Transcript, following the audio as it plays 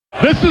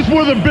This is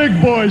where the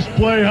big boys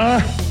play, huh?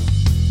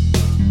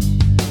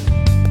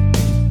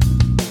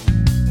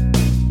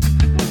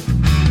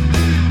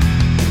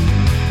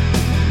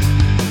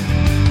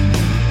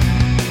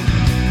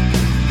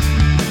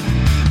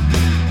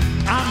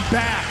 I'm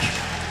back.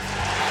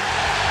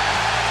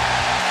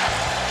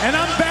 And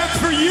I'm back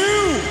for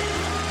you.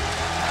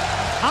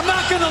 I'm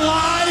not gonna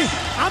lie,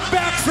 I'm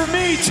back for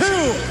me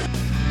too.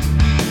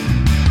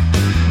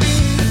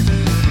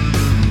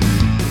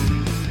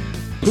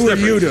 Who are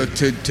you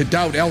to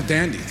doubt El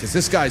Dandy? Because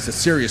this guy's a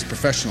serious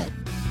professional.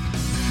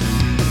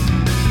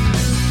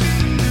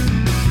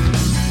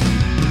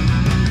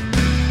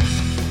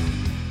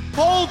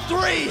 Hole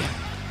 3,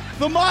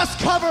 the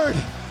moss-covered,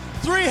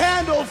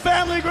 three-handle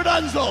family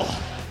Gradunzel.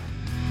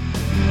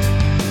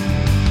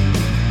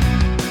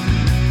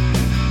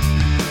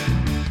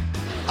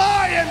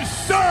 I am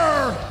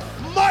Sir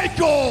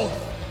Michael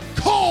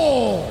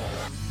Cole.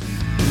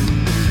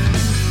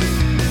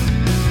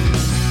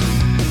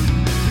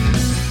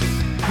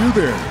 You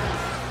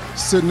there,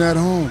 sitting at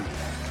home.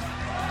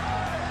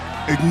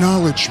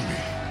 Acknowledge me.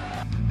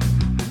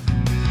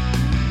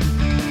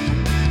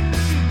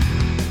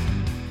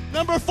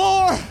 Number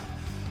 4,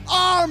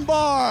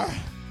 armbar.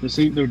 This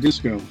ain't no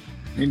disco.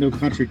 Ain't no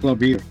country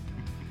club either.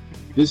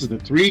 This is the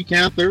 3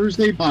 Count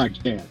Thursday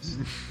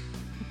podcast.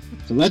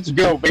 So let's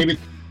go, baby.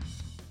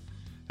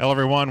 Hello,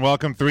 everyone.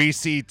 Welcome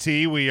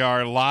 3CT. We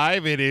are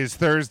live. It is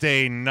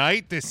Thursday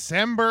night,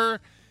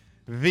 December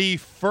the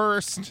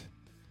 1st.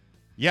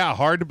 Yeah,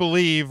 hard to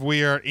believe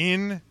we are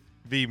in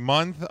the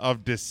month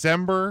of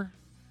December.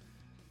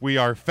 We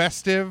are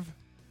festive.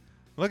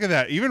 Look at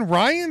that. Even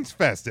Ryan's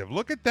festive.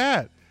 Look at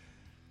that.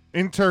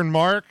 Intern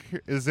Mark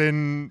is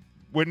in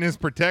witness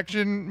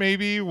protection,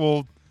 maybe.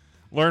 We'll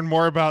learn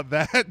more about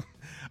that.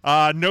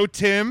 No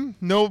Tim,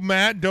 no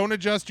Matt. Don't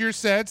adjust your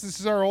sets. This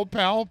is our old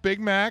pal, Big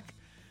Mac,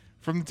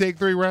 from the Take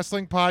 3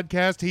 Wrestling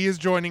Podcast. He is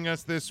joining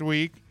us this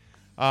week.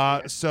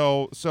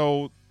 So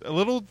a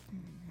little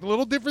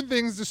different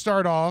things to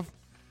start off.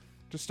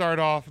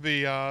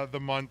 The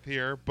month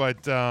here,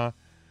 but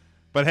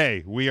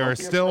hey, we are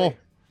still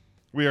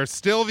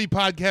the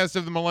podcast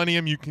of the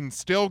millennium. You can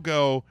still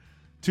go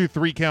to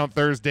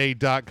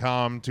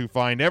 3countthursday.com to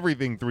find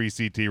everything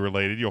 3CT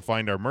related. You'll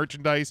find our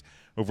merchandise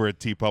over at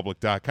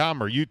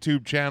tpublic.com, our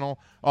YouTube channel,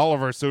 all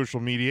of our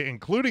social media,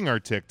 including our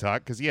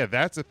TikTok, because yeah,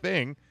 that's a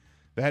thing.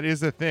 That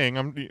is a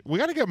thing. We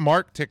got to get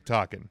Mark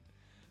TikToking.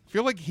 I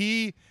feel like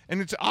and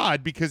it's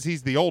odd because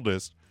he's the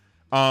oldest.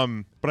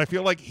 But I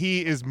feel like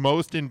he is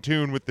most in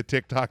tune with the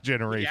TikTok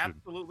generation. He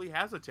absolutely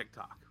has a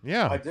TikTok.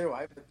 Yeah. I do.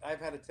 I've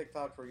had a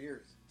TikTok for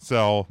years.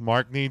 So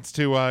Mark needs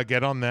to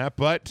get on that,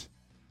 but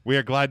we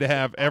are glad to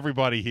have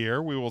everybody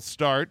here. We will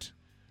start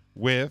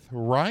with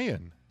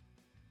Ryan.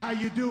 How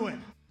you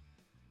doing?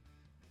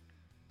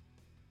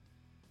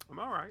 I'm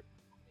all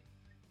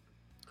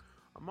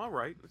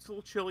right. It's a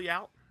little chilly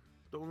out.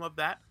 Don't love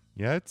that.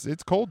 Yeah,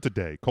 it's cold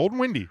today. Cold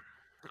and windy.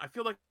 I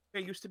feel like I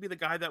used to be the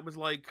guy that was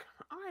like,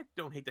 I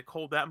don't hate the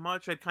cold that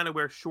much. I'd kind of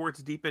wear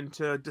shorts deep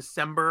into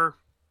December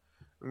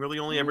and really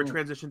only ever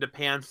transitioned to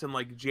pants in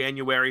like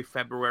January,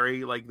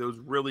 February, like those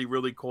really,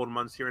 really cold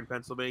months here in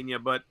Pennsylvania.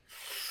 But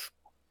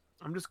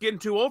I'm just getting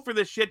too old for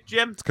this shit,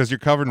 Jim. It's because you're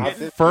covered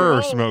in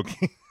fur,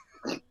 Smokey.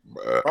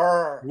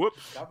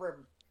 Whoops. Cover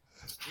him.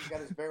 He's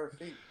got his bare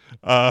feet.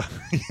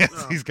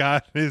 Yes, he's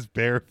got his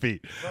bare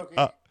feet.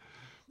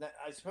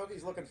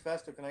 Smokey's looking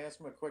festive. Can I ask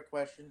him a quick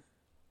question?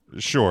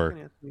 Sure.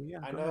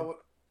 I know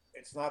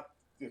it's not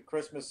the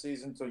Christmas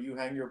season, so you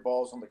hang your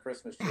balls on the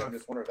Christmas tree. I'm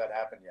just wondering if that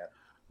happened yet.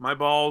 My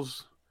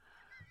balls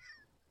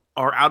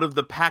are out of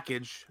the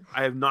package.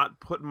 I have not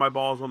put my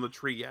balls on the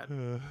tree yet.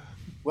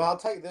 Well, I'll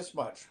tell you this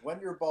much. When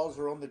your balls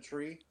are on the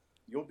tree,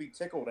 you'll be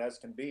tickled as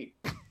can be.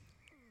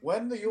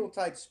 When the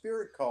Yuletide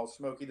spirit calls,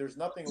 Smokey, there's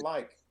nothing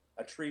like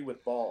a tree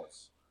with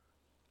balls.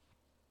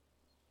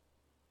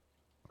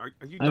 Are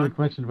you I have a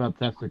question about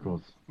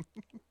testicles.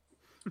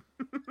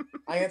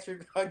 I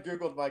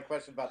Googled my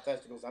question about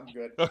testicles. I'm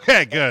good.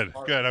 Okay, good.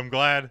 I'm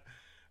glad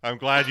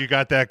you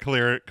got that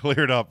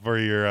cleared up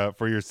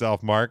for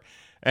yourself, Mark.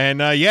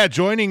 And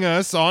joining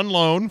us on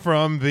loan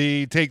from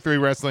the Take 3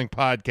 Wrestling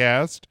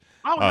Podcast.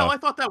 Oh no, I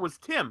thought that was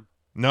Tim.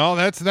 No,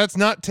 that's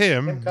not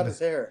Tim. Tim cut his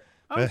hair.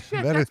 Oh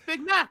shit, that's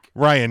Big Mac.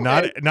 Ryan,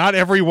 Okay. not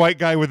every white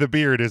guy with a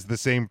beard is the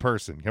same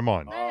person. Come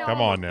on. Come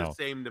on now. The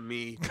same to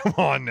me. Come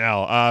on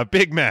now.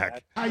 Big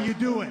Mac. How you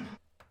doing?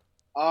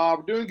 We're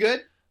doing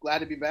good. Glad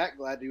to be back.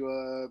 Glad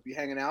to be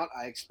hanging out.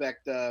 I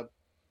expect at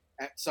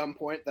some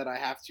point that I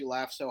have to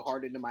laugh so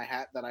hard into my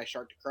hat that I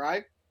start to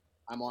cry.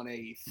 I'm on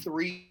a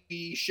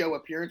 3-show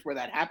appearance where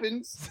that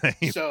happens.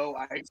 Same. So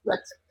I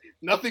expect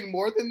nothing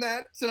more than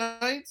that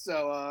tonight.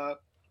 So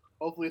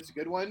hopefully it's a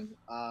good one.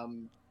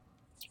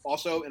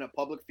 Also in a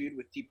public feud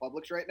with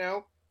TPublic right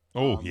now.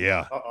 Oh,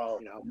 yeah.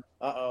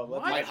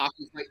 My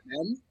hockey fight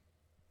them.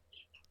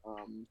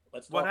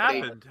 What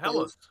happened?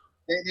 Tell us.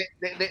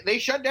 They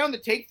shut down the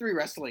Take 3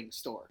 Wrestling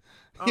store.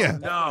 Oh, Yeah.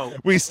 no.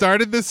 We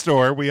started the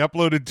store. We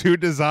uploaded 2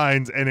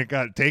 designs, and it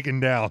got taken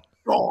down.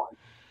 Gone.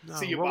 No.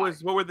 See you.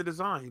 What were the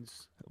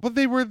designs? Well,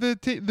 they were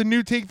the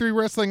new Take 3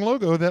 Wrestling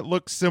logo that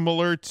looks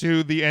similar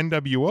to the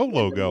NWO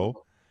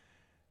logo.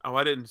 Oh,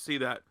 I didn't see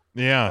that.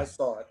 Yeah. I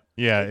saw it.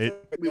 Yeah.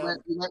 We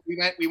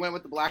went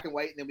with the black and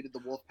white, and then we did the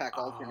Wolfpack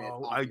alternate.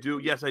 Oh, I do.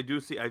 Yes, I do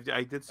see. I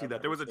did see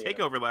that. There was a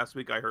takeover last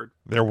week. I heard.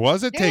 There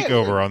was a Yeah,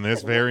 takeover on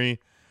this very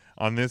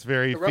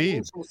The feed.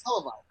 Revolution was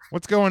televised.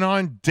 What's going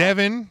on?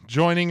 Devin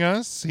joining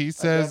us. He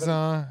says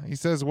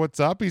what's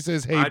up? He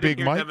says, hey, I didn't Big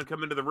hear Mike. Devin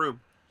come into the room.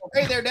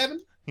 Hey there,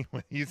 Devin.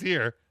 He's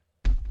here.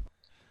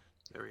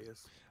 There he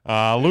is.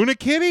 Luna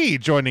Kitty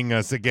joining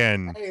us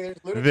again Hey, there's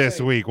Luna this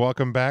Kitty. week.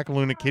 Welcome back,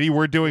 Luna Kitty.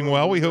 We're doing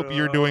well. We hope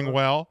you're doing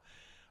well.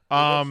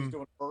 She's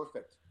doing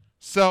perfect.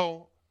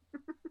 So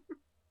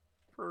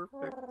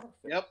Perfect.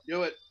 Yep,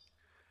 do it.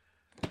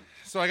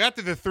 I got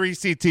to the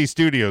 3CT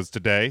studios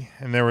today,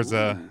 and there was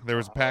a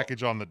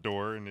package on the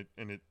door, and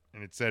it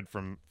said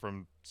from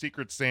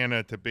Secret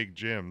Santa to Big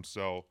Jim.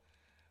 So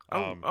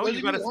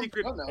You got a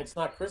secret. It's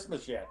not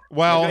Christmas yet.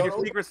 well, You got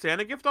your Secret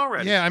Santa gift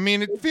already. yeah, I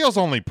mean, it feels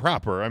only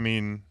proper. I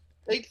mean,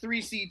 Take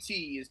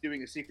 3CT is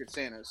doing a Secret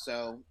Santa,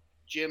 so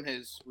Jim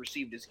has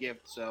received his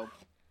gift. So,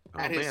 Oh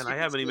at his man, I Secret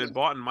haven't even Santa-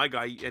 bought my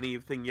guy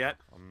anything yet.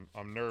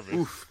 I'm nervous.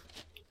 Oof.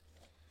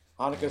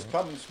 Hanukkah's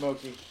coming,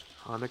 Smokey.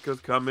 Hanukkah's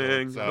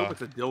coming. It's, I hope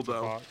it's a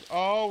dildo.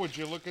 Oh, would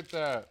you look at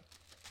that?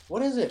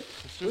 What is it?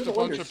 It's just a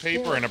bunch of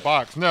paper in a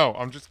box. No,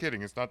 I'm just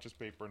kidding. It's not just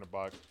paper in a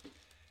box.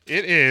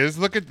 It is.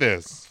 Look at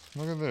this.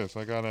 Look at this.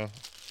 I gotta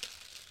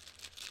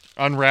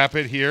unwrap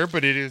it here,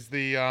 but it is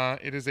the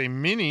it is a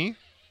mini.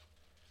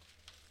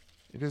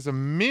 It is a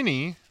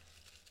mini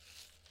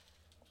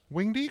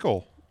winged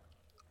eagle.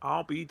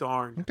 I'll be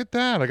darned. Look at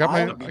that. I got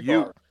I'll my. be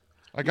You, darned.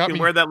 I you got can me.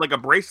 wear that like a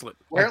bracelet.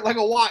 Wear it like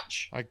a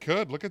watch. I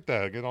could. Look at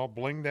that. Get all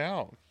blinged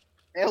out.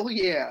 Hell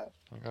yeah.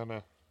 I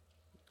gotta.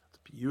 It's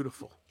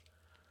beautiful.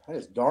 That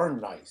is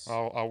darn nice.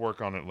 I'll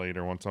work on it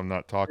later once I'm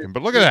not talking.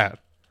 But look at that.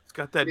 It's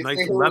got that They nice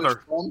say who was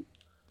leather. from?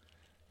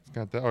 It's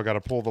got that. Oh, I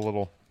gotta pull the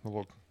little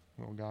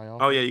guy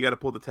off. Oh yeah, you got to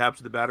pull the tabs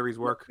so the batteries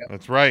work.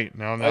 That's right.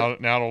 Now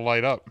it'll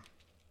light up.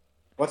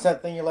 What's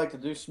that thing you like to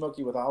do,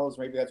 Smokey, with olives?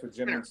 Maybe that's what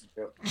Jim needs to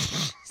do.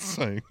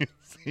 So,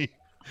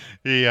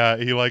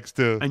 he likes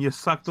to. And you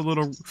suck the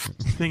little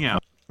thing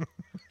out.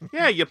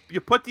 Yeah, you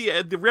put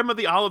the rim of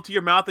the olive to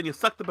your mouth and you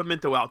suck the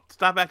pimento out.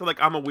 Stop acting like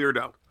I'm a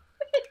weirdo.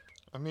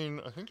 I mean,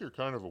 I think you're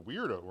kind of a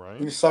weirdo,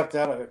 right? You sucked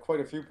out quite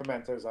a few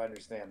pimentos, I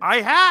understand.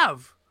 I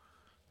have.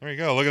 There you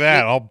go. Look at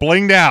that. All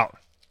blinged out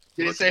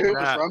Did it Look say at who it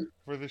was that. from?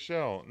 for the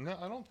show. No,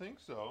 I don't think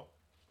so.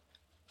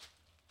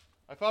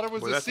 I thought it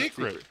was Well, a that's a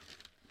secret. secret.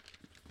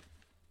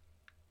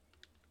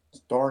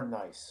 It's darn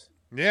nice.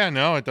 Yeah,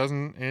 no, it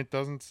doesn't. It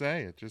doesn't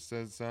say. It just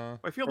says. I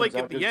feel Turns like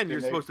at out the just end you're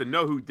didn't- supposed to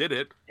know who did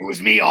it. It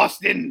was me,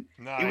 Austin.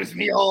 Nice. It was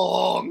me all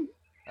along.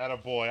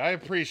 Attaboy. I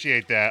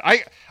appreciate that.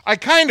 I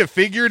kind of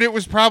figured it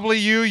was probably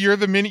you. You're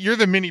the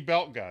mini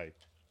belt guy,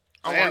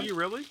 Oh, I are am. you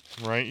really?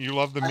 right? You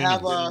love the I mini.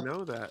 have, I didn't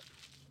know that.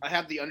 I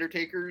have the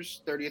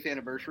Undertaker's 30th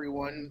anniversary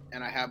one,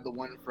 and I have the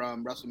one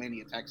from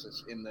WrestleMania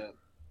Texas in the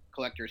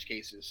collector's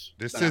cases.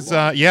 This that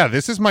I is won.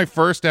 this is my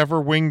first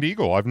ever winged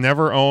eagle. I've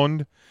never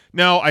owned.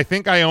 No, I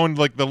think I owned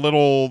like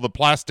the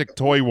plastic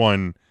toy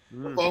one.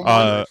 Mm.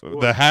 Oh,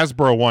 The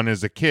Hasbro one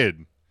as a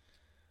kid.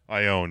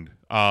 I owned.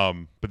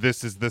 But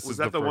this is Was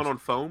that the first. one on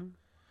foam?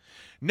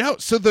 No,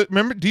 so do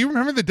you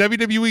remember the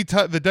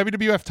the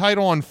WWF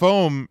title on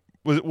foam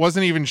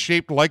wasn't even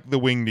shaped like the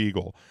winged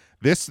eagle.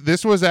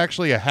 This was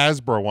actually a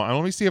Hasbro one.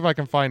 Let me see if I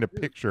can find a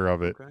picture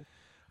of it. Okay.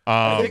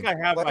 I think Um,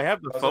 I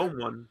have the Was foam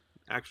it? one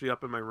actually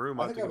up in my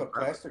room. I I'll think I have have a to go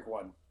grab it. plastic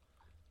one.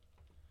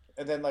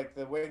 And then, like,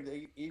 the way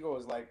the eagle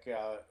is like,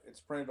 it's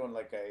printed on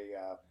like a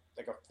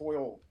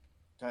foil,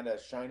 kind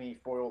of shiny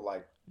foil,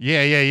 like.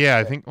 yeah.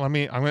 I think I'm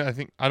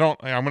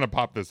gonna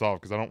pop this off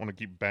because I don't want to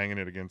keep banging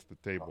it against the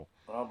table.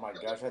 Oh my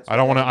gosh, that's. I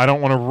don't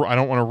want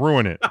to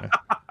ruin it.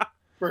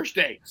 First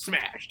day,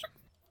 smashed.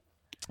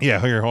 Yeah,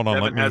 here, hold on.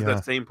 Devin Let has me.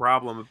 that same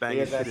problem of banging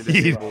Yeah, shit that's into the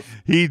He, tables.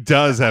 he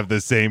does have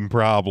the same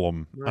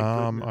problem. My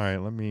All goodness. right,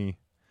 let me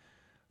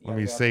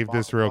Yeah, save the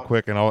this box- real box-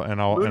 quick, and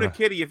I'll Luna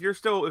Kitty, if you're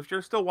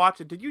still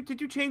watching, did you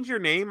change your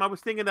name? I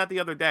was thinking that the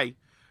other day.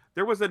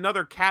 There was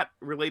another cat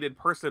related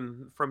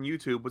person from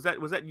YouTube. Was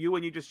that you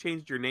and you just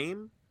changed your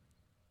name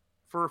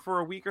for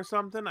a week or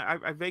something?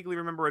 I vaguely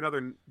remember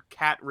another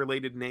cat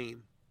related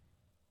name.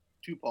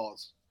 Two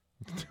paws.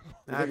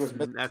 I think it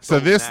was That's So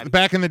old this Natty.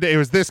 back in the day, it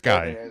was this There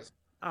guy. it is.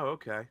 Oh,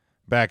 okay.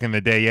 Back in the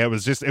day, yeah, it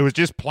was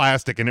just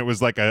plastic, and it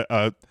was like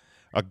a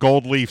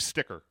gold leaf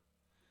sticker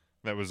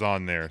that was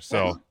on there.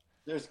 So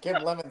There's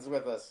Kim Lemons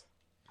with us.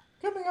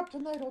 Coming up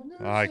tonight on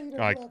News I- 8 at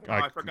I- 11. Oh,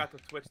 I forgot to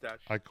switch that.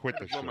 I quit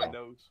the It's on my show.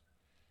 nose.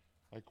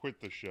 I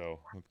quit the show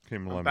with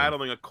Kim I'm Lemon.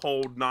 battling a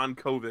cold,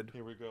 non-COVID.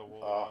 Here we go.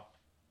 We'll, I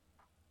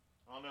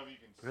don't know if you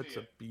can That's see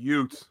a it.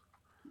 beaut.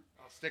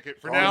 I'll stick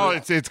it for Oh, now.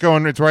 yeah.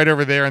 It's right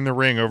over there in the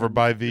ring, over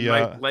by the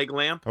My leg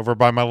lamp. over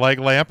by my leg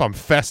lamp. I'm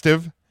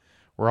festive.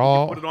 We're Put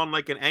all it on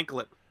like an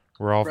anklet.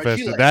 Reggie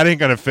festive. leg. That ain't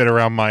gonna fit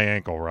around my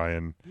ankle,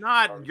 Ryan.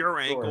 Not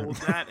your sure. ankle,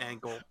 that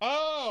ankle.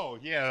 Oh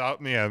yeah,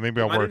 yeah.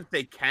 Maybe I'll I work. didn't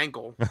say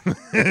cankle.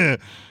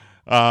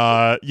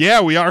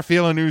 Yeah, we are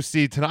feeling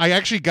Uzi tonight. I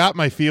actually got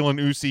my feeling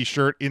Uzi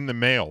shirt in the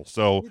mail,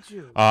 so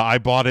I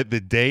bought it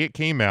the day it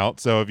came out.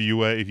 So if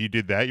you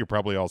did that, you're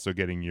probably also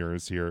getting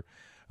yours here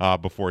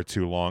before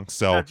too long.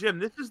 So now, Jim,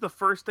 this is the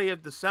first day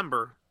of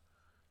December.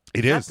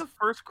 It is is. that the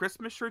first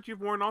Christmas shirt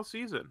you've worn all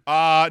season?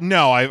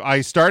 No,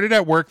 I started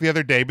at work the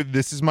other day, but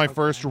this is my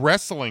first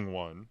wrestling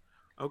one.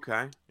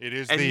 Okay. It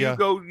is and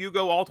the you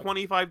go all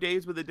 25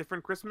 days with a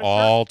different Christmas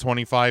all shirt?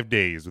 25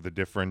 days with a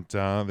different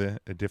a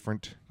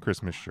different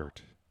Christmas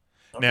shirt.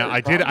 Okay, Now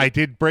I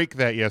did break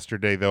that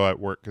yesterday though at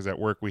work, because at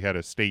work we had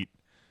a state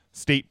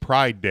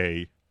Pride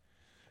Day.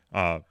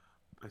 I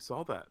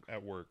saw that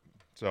at work,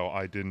 so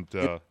I didn't.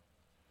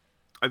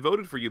 I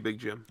voted for you, Big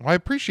Jim. I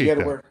appreciate that.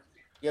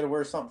 You got to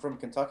wear something from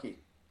Kentucky.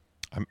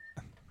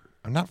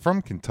 I'm not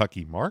from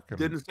Kentucky, Mark.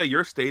 Didn't say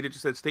your state; it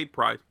just said state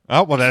pride.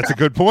 Oh well, that's a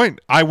good point.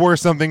 I wore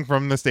something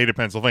from the state of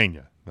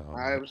Pennsylvania.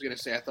 I was gonna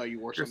say I thought you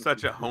wore. You're something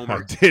such a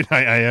homer. I did.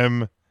 I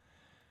am.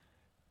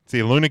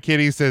 See, Luna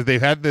Kitty says they've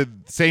had the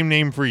same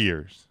name for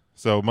years,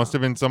 so it must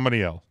have been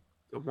somebody else.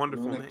 A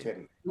wonderful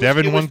name.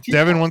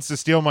 Devin wants to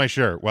steal my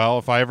shirt. Well,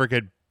 if I ever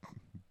get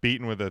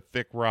beaten with a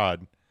thick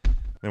rod,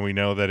 then we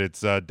know that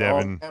it's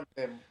Devin.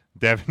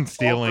 Devin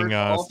stealing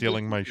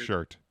my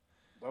shirt.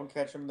 Don't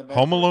catch him in the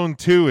Home Alone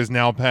 2 is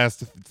now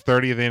past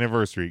 30th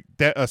anniversary.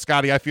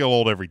 Scotty, I feel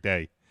old every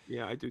day.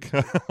 Yeah, I do.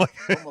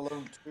 Home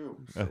Alone 2.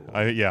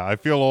 I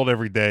feel old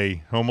every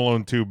day. Home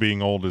Alone 2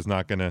 being old is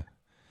not gonna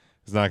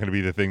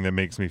be the thing that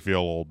makes me feel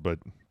old, but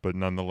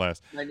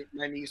nonetheless. My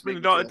knees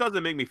it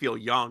doesn't make me feel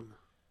young.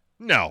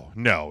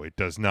 No, it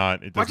does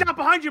not. It Watch doesn't. out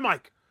behind you,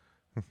 Mike.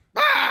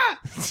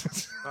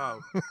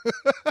 Oh,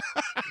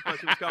 I was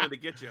coming to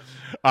get you.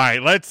 All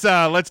right, let's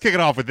kick it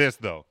off with this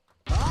though.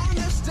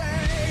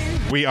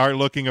 We are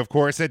looking, of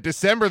course, at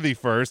December the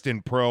 1st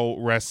in pro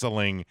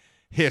wrestling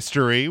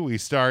history. We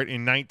start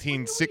in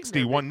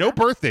 1961. No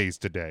birthdays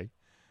today.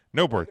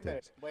 No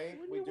birthdays. Wait,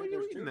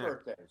 there's 2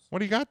 birthdays. What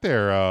do you got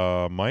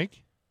there,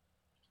 Mike?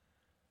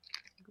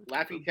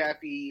 Laffy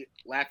Taffy,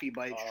 Laffy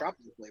Bites,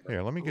 tropical flavor.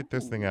 Here, let me get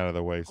this thing out of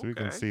the way so we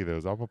can see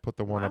those. I'll put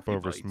the one up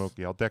over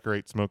Smokey. I'll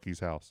decorate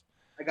Smokey's house.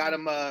 I got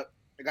him at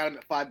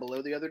Five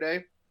Below the other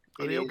day.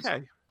 Are they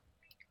okay?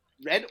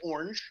 Red,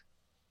 orange,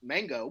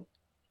 mango,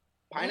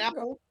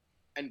 pineapple,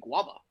 and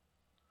guava.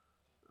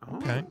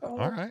 Okay, all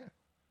right.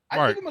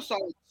 I give him a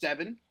solid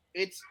 7.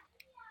 It's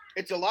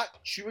a lot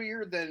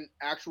chewier than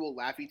actual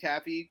Laffy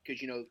Taffy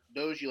because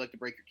those you like to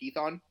break your teeth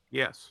on.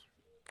 Yes.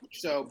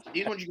 So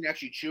these ones you can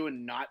actually chew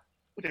and not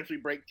potentially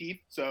break teeth.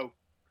 So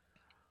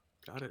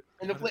got it.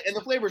 And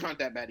the flavors aren't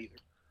that bad either.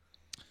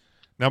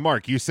 Now,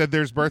 Mark, you said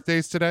there's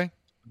birthdays today?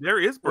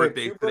 There is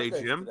birthdays today,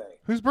 Jim.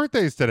 Whose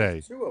birthday's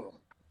today? 2 of them.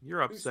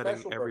 You're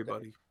upsetting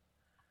everybody.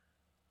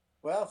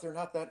 Well, if they're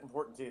not that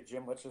important to you,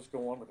 Jim, let's just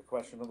go on with the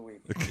question of the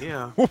week.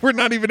 Yeah. Well, we're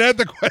not even at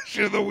the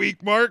question of the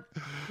week, Mark.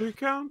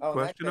 Question of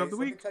the week. Let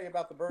me tell you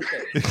about the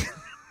birthdays.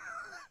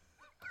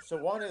 So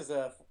one is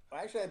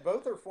actually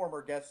both are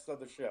former guests of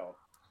the show.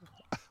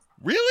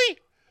 Really?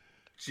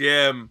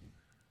 Jim.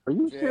 Are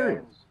you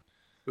serious?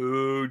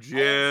 Boo,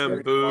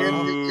 Jim.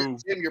 Boo.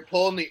 Jim, you're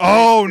pulling the.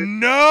 Oh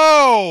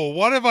no!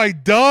 What have I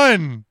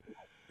done?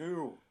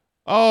 Who?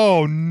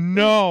 Oh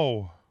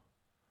no!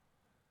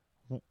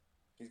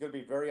 He's going to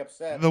be very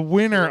upset. The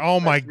winner. Oh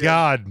my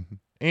God,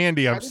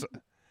 Andy!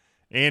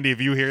 Andy, if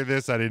you hear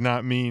this, I did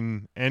not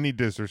mean any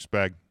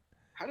disrespect.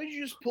 How did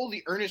you just pull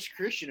the Ernest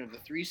Christian of the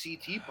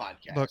 3CT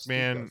podcast? Look,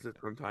 man,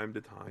 from time to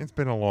time. It's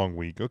been a long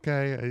week.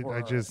 Okay,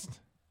 I just.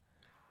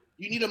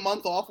 You need a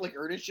month off like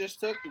Ernest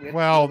just took?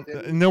 Well,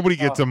 nobody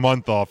gets a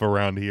month off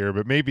around here,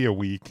 but maybe a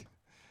week.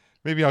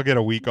 Maybe I'll get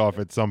a week off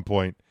at some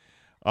point.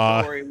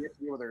 Don't worry, we have to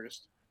deal with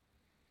Ernest.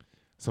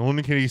 So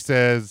Luna Kitty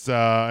says,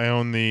 I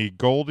own the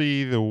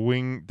Goldie, the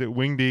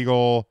Winged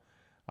Eagle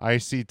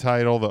IC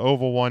title, the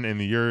Oval one, and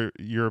the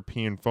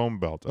European foam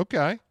belt.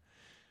 Okay.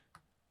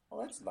 Oh,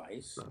 that's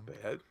nice. Not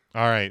bad.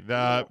 All right.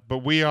 But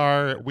we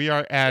are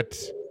at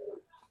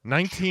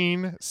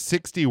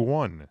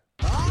 1961.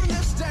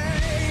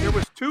 There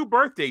was 2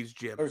 birthdays,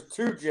 Jim. There's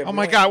 2, Jim. Oh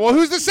my God! Well,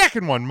 who's the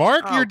second one,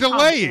 Mark? You're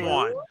delaying.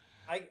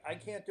 I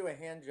can't do a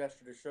hand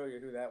gesture to show you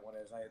who that one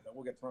is.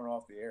 We'll get thrown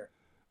off the air.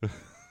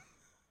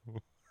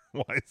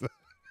 Why is that?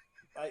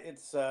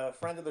 It's a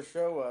friend of the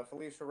show,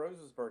 Felicia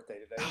Rose's birthday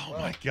today. Oh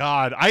my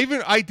God!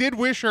 I did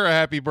wish her a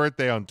happy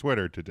birthday on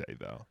Twitter today,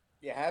 though.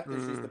 You have to.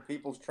 She's the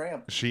people's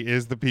tramp. She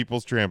is the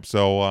people's tramp.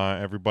 So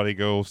everybody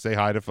go say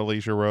hi to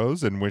Felicia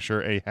Rose and wish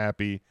her a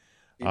happy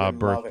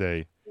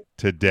birthday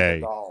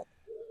today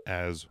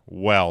as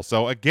well.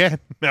 So again,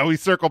 now we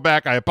circle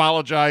back. I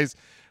apologize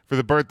for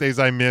the birthdays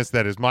I missed.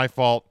 That is my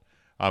fault.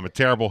 I'm a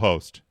terrible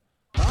host.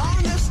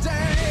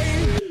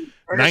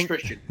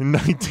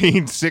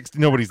 1960.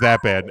 Nobody's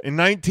that bad. In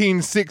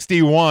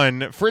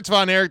 1961, Fritz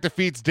Von Erich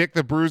defeats Dick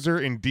the Bruiser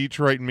in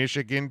Detroit,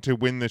 Michigan to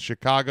win the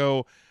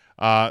Chicago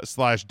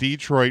 /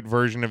 Detroit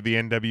version of the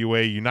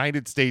NWA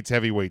United States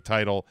Heavyweight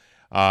title,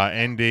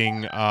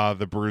 ending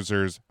the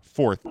Bruiser's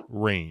 4th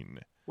reign.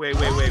 Wait.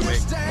 Wait,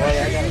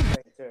 I got a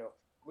thing too.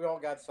 We all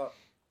got something.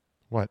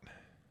 What?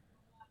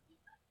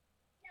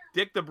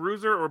 Dick the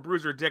Bruiser or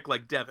Bruiser Dick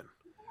like Devin?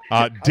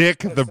 Dick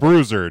the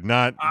Bruiser,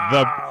 not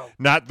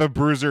the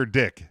Bruiser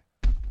Dick.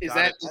 Is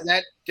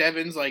that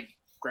Devin's like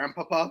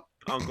grandpapa?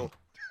 Uncle.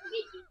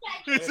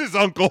 This is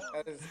Uncle.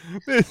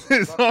 This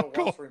is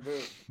Uncle. He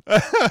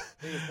was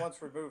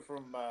once removed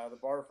from the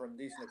bar for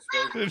indecent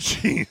exposure.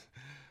 Jeez.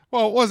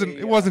 Well,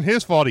 it wasn't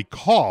his fault. He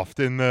coughed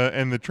and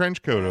the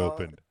trench coat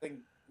opened.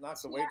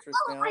 Knocked the waitress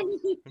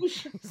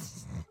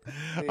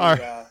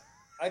down.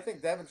 I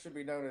think Devin should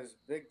be known as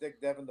Big Dick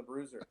Devin the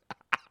Bruiser.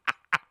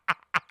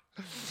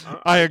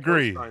 I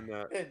agree.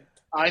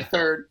 I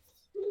third.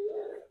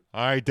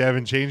 All right,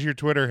 Devin, change your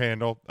Twitter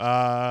handle.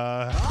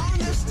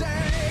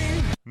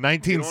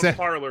 1970.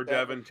 Parlor,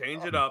 Devin,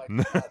 change it up.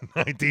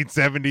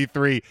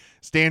 1973.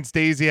 Stan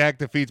Stasiak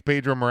defeats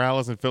Pedro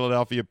Morales in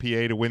Philadelphia,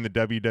 PA, to win the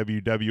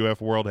WWF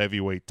World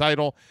Heavyweight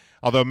title.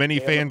 Although many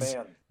fans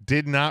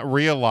did not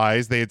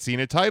realize they had seen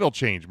a title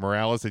change.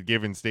 Morales had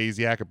given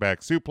Stasiak a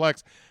back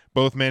suplex.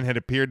 Both men had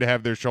appeared to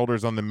have their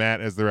shoulders on the mat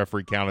as the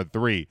referee counted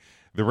 3.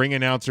 The ring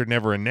announcer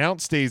never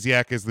announced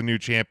Stasiak as the new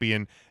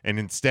champion, and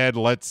instead,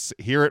 let's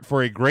hear it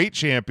for a great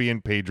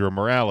champion, Pedro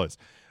Morales.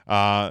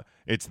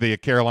 It's the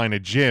Carolina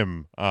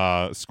Gym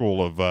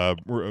school of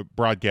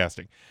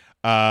broadcasting.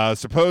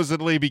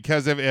 Supposedly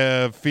because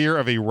of fear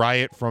of a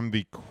riot from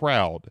the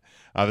crowd.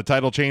 The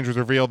title change was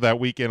revealed that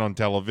weekend on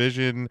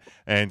television,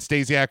 and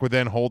Stasiak would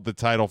then hold the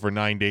title for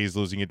 9 days,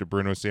 losing it to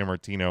Bruno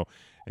Sammartino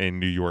in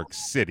New York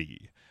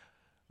City.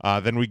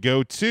 Then we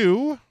go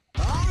to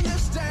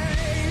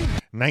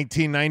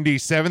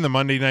 1997. The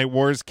Monday Night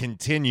Wars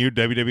continued.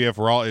 WWF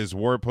Raw is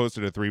War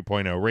posted a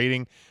 3.0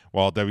 rating,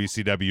 while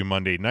WCW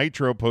Monday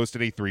Nitro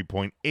posted a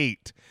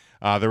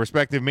 3.8. The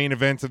respective main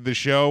events of the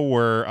show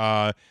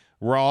were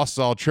Raw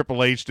saw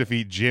Triple H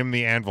defeat Jim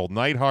the Anvil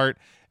Neidhart,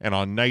 and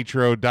on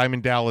Nitro,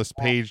 Diamond Dallas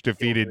Page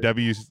defeated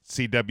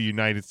WCW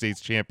United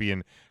States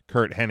champion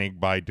Kurt Hennig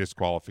by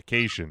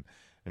disqualification.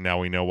 And now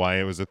we know why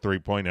it was a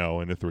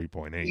 3.0 and a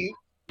 3.8.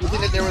 You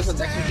think that there was a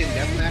Mexican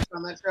death match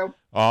on that show?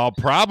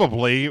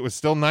 Probably. It was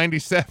still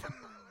 97.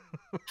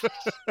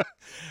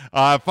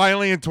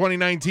 Finally, in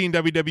 2019,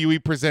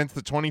 WWE presents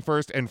the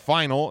 21st and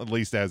final, at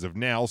least as of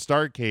now,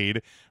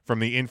 Starrcade from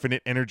the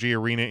Infinite Energy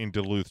Arena in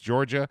Duluth,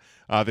 Georgia.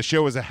 The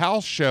show is a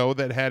house show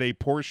that had a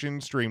portion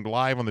streamed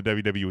live on the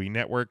WWE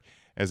Network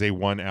as a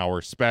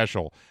 1-hour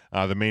special.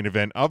 The main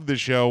event of the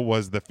show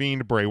was The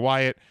Fiend Bray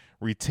Wyatt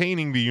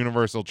retaining the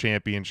Universal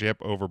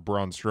Championship over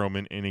Braun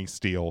Strowman in a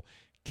steel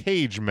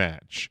cage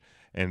match.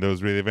 And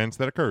those were the events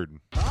that occurred.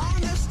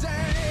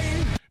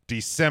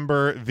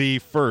 December the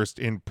 1st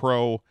in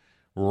pro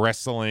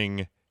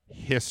wrestling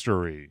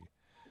history.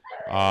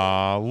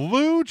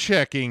 Lou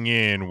checking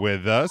in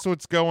with us.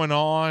 What's going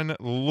on,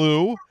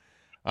 Lou?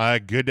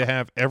 Good to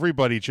have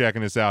everybody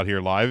checking us out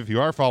here live. If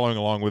you are following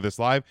along with us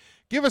live,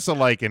 give us a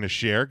like and a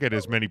share. Get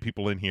as many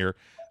people in here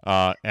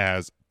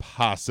as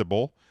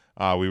possible.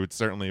 We would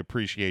certainly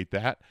appreciate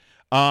that.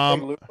 Hey,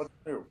 Lou, what's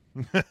new?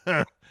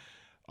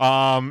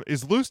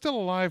 Is Lou still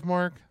alive,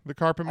 Mark? The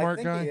Carpet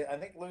Mark guy? I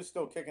think Lou's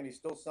still kicking. He's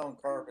still selling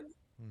carpet.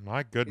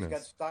 My goodness. He's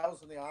got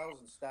styles in the aisles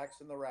and stacks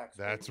in the racks.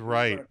 That's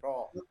right.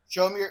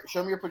 Show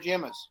him your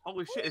pajamas.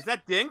 Holy shit, is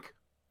that Dink?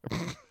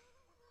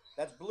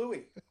 That's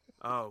Bluey.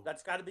 Oh.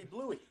 That's got to be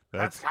Bluey.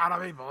 That's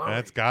gotta be Bluey.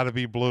 That's gotta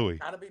be Bluey.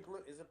 Gotta be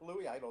Bluey. Is it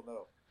Bluey? I don't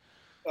know.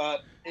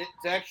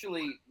 It's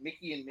actually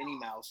Mickey and Minnie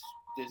Mouse.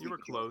 Disney. You were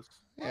close.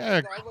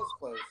 Yeah. I was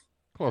close.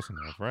 Close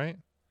enough, right?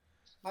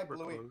 Hi,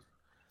 Bluey.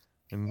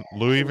 And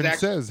Lou even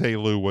says, "Hey,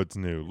 Lou, what's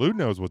new?" Lou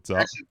knows what's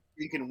up.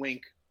 You can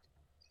wink.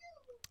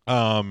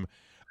 All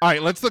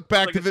right, let's look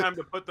back to the time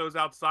to put those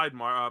outside,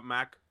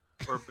 Mac,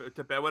 or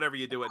to bed, whatever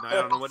you do at night. I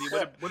don't know what do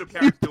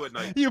parents do at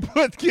night. You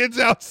put kids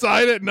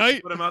outside at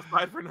night? Put them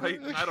outside for night.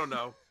 I don't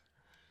know.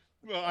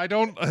 Well, I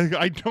don't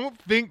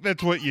think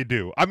that's what you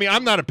do. I mean,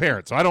 I'm not a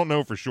parent, so I don't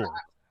know for sure.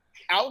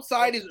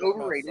 Outside is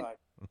overrated.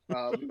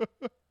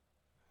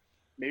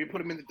 Maybe put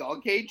them in the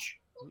dog cage.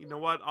 You know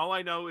what? All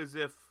I know is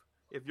if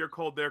you're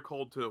cold, they're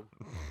cold too.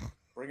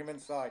 Bring them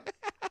inside.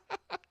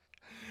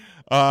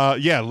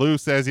 Yeah, Lou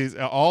says it's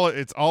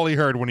all he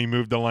heard when he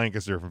moved to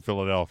Lancaster from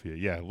Philadelphia.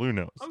 Yeah, Lou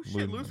knows. Oh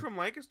shit, Lou's from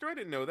Lancaster? I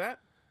didn't know that.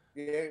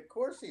 Yeah, of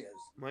course he is.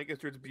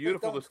 Lancaster, it's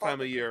beautiful this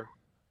time of year.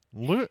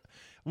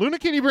 Luna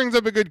Kitty brings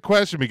up a good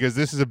question because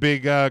this is a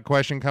big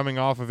question coming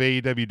off of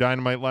AEW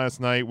Dynamite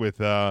last night with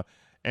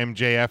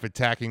MJF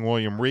attacking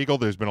William Regal.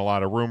 There's been a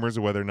lot of rumors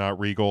of whether or not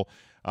Regal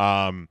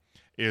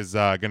is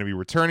going to be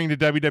returning to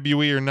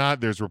WWE or not.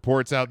 There's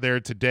reports out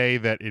there today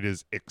that it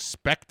is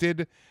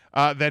expected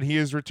that he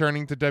is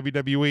returning to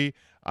WWE.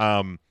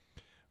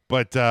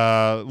 But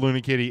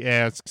Luna Kitty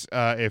asks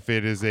if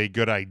it is a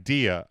good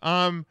idea.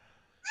 I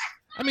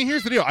mean,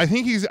 here's the deal. I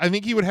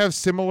think he would have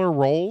similar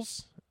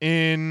roles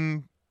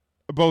in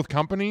both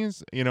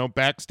companies, you know,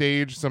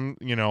 backstage, some,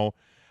 you know,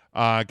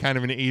 kind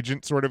of an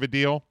agent sort of a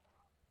deal.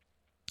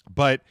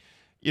 But,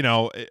 you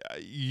know, I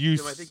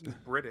think he's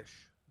British.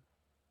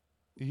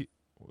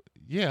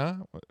 Yeah.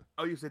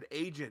 Oh, you said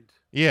agent.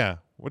 Yeah.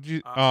 What'd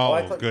you?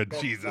 I Oh, thought good. you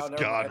said- Jesus, no,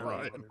 never God, mind. I thought you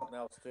Ryan. said something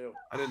else too.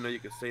 I didn't know you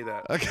could say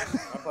that. Okay.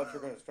 I thought you were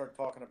going to start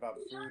talking about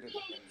food and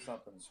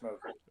something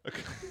smoky.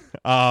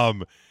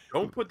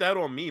 Don't put that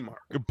on me,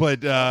 Mark.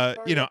 But Sorry,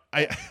 you know,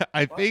 I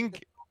Why don't you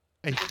think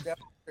Put down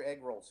your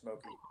egg roll,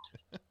 Smokey.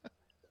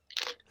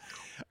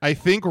 I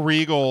think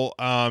Regal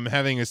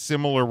having a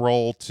similar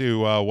role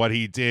to what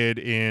he did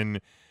in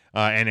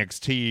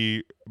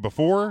NXT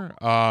before,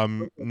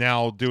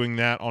 now doing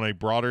that on a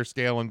broader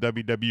scale in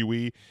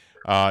WWE.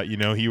 You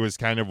know, he was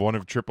kind of one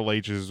of Triple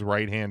H's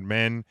right-hand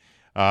men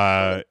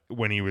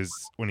when he was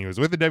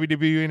with the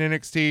WWE and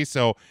NXT.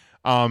 So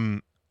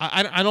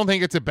I don't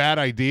think it's a bad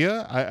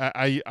idea.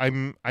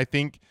 I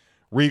think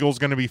Regal's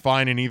going to be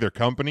fine in either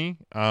company.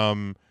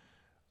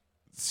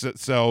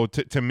 So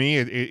to me,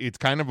 it's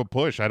kind of a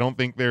push. I don't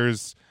think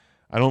there's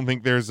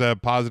a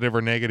positive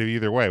or negative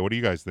either way. What do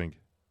you guys think?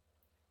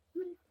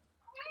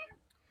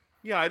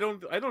 Yeah, I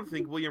don't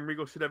think William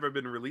Regal should ever have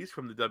been released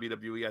from the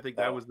WWE. I think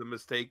that was the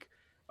mistake.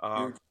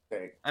 Huge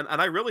mistake. And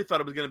I really thought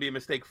it was going to be a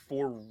mistake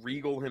for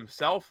Regal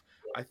himself.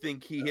 I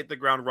think he hit the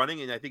ground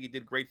running, and I think he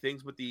did great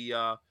things with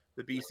the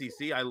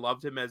BCC. I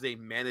loved him as a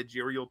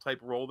managerial type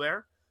role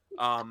there.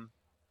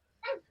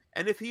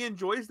 And if he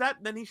enjoys that,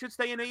 then he should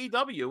stay in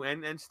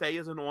AEW and stay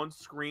as an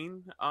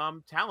on-screen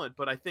talent.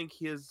 But I think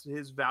his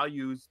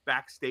values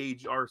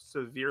backstage are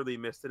severely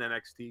missed in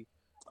NXT.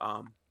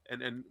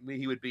 And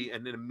he would be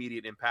an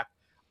immediate impact.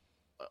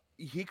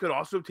 He could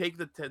also take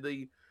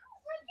the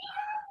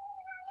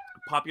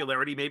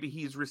popularity maybe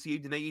he's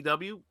received in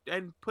AEW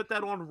and put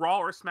that on Raw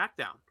or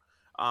SmackDown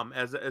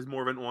as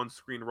more of an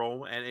on-screen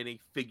role and a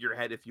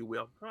figurehead, if you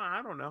will.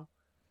 I don't know.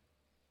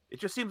 It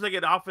just seems like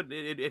it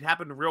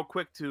happened real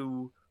quick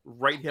to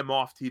write him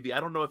off TV. I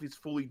don't know if he's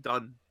fully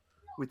done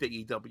with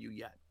AEW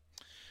yet.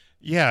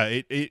 Yeah,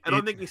 I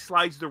don't think he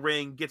slides the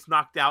ring, gets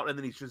knocked out, and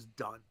then he's just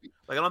done.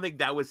 Like, I don't think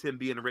that was him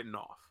being written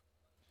off.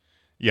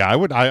 Yeah, I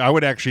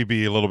would actually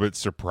be a little bit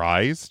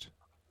surprised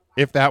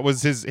if that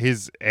was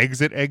his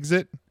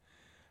exit.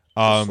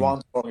 Swan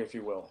song, if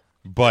you will.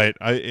 But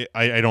I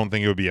don't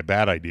think it would be a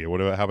bad idea.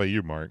 How about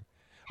you, Mark?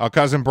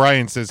 Cousin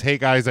Brian says, "Hey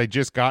guys, I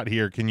just got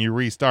here. Can you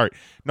restart?"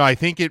 No, I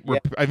think it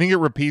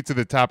repeats at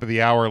the top of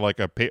the hour like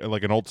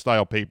an old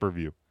style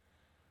pay-per-view.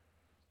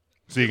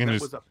 So you can that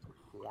just. Was a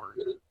porn.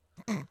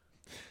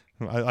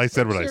 I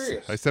said what I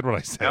said. What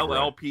I said.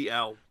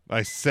 LLPL.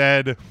 I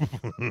said.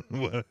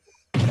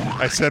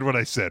 I said what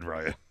I said,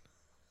 Ryan.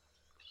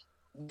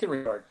 You can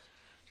restart.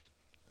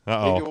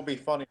 Uh-oh. Maybe it will be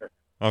funnier.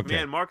 Okay.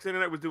 Man, Mark's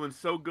internet was doing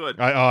so good.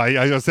 I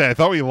was gonna say I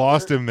thought we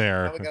lost him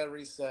there. Now we got to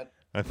reset.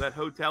 That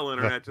hotel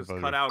internet just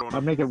cut out on I'll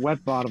him. make it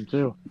wet bottom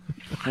too.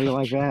 How you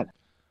like that?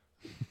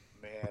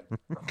 Man,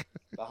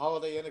 the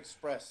Holiday Inn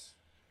Express.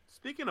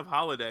 Speaking of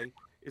holiday,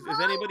 is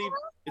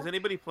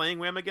anybody playing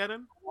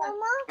Whamageddon?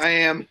 I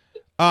am.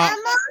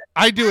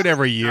 I do it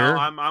every year. No,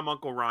 I'm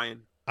Uncle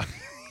Ryan.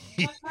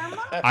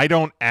 I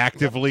don't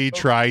actively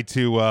try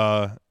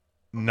to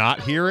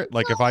not hear it.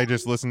 Like if I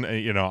just listen,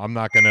 I'm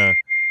not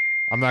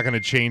gonna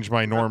change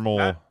my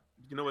normal.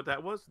 You know what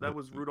that was? That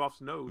was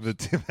Rudolph's nose.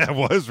 That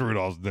was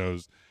Rudolph's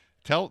nose.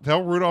 Tell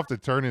Rudolph to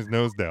turn his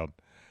nose down.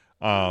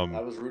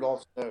 That was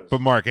Rudolph's nose.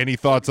 But Mark, any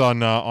thoughts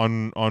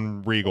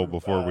on Regal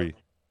before we?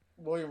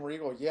 William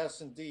Regal,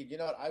 yes, indeed. You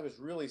know what? I was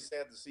really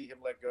sad to see him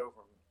let go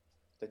from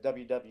the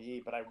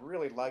WWE, but I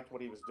really liked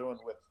what he was doing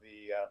with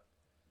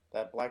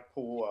that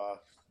Blackpool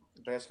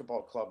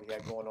basketball club he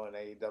had going on in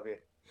AEW.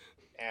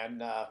 And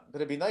but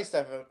it'd be nice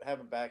to have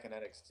him back in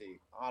NXT.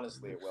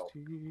 Honestly, it will.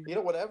 You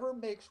know, whatever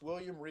makes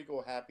William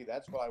Regal happy,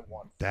 that's what I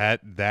want.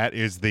 That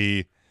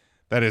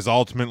is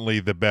ultimately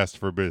the best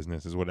for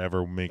business. Is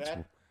whatever makes.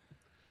 That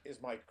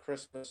is my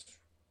Christmas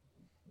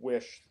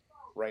wish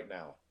right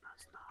now.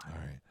 All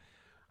right.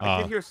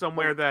 I did hear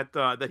somewhere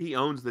that he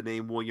owns the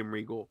name William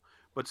Regal,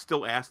 but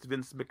still asked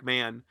Vince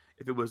McMahon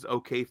if it was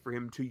okay for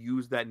him to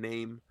use that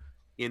name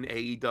in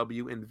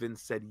AEW, and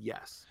Vince said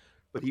yes.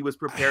 But he was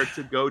prepared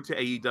to go to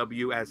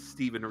AEW as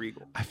Steven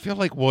Regal. I feel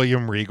like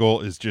William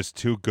Regal is just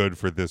too good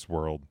for this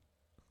world.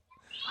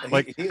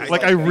 Like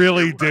Like I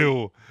really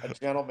do. A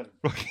gentleman.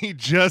 He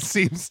just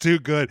seems too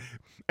good.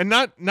 And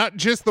not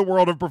just the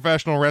world of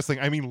professional wrestling.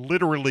 I mean,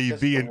 literally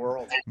Just the the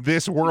world.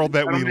 this world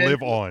that we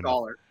live on.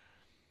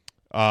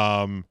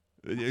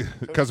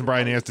 Cousin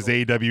Brian asked, does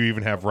AEW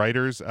even have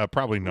writers?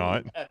 Probably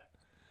not.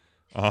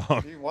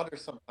 You wonder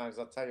sometimes,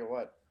 I'll tell you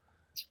what.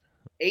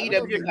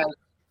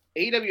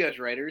 AEW has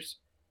writers.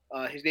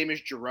 His name is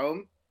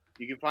Jerome.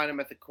 You can find him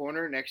at the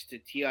corner next to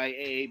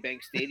TIAA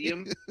Bank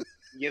Stadium.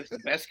 He gives the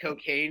best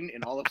cocaine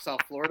in all of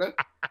South Florida.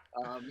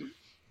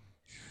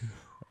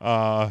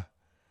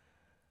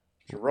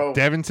 Jerome.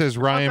 Devin says,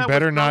 Ryan, that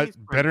better was not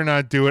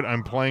Tony's do it.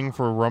 I'm playing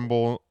for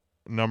Rumble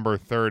number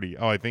 30.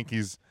 Oh, I think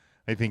he's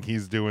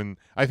doing.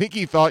 I think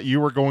he thought you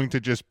were going to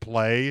just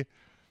play.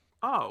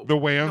 Oh, the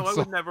way I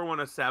would never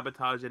want to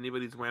sabotage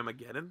anybody's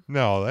Whamageddon.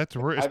 No, that's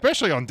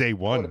especially on day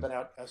Would have one. been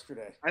out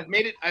yesterday. I've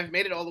made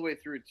it all the way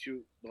through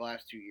to the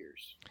last 2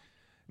 years.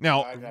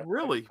 Now,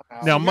 Really?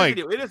 Now, Here's Mike-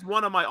 the deal. It is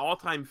one of my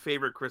all-time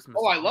favorite Christmas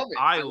Oh, I songs. love it.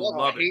 I love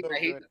love it. it. I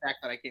hate the fact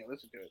that I can't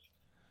listen to it.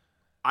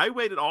 I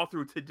waited all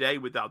through today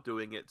without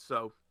doing it,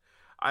 so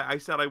I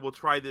said I will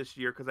try this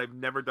year because I've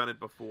never done it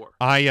before.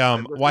 I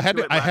had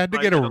to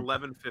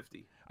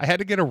 11:50. I had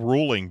to get a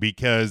ruling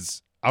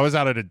because I was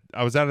out at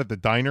the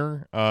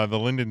diner, the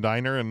Linden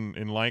Diner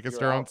in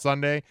Lancaster on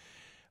Sunday,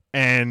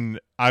 and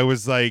I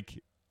was like,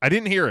 I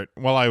didn't hear it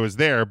while I was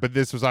there, but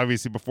this was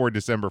obviously before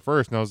December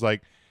 1st, and I was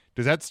like,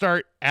 does that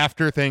start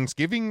after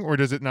Thanksgiving or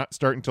does it not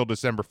start until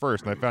December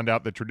 1st? And I found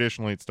out that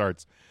traditionally it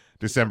starts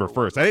December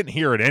 1st. I didn't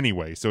hear it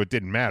anyway, so it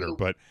didn't matter.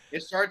 But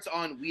it starts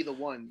on We the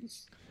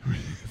Ones.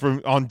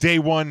 on day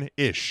one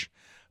ish.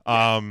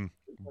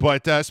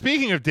 But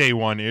speaking of day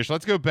one ish,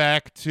 let's go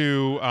back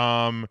to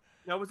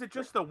Now, was it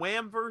just the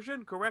Wham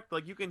version? Correct?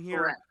 Like you can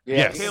hear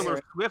Yes.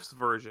 Taylor Swift's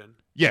version.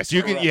 Yes,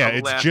 you can. Correct. Yeah, The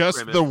it's last just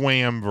premise. the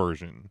Wham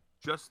version.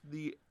 Just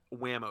the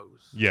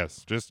Whammos.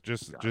 Yes, just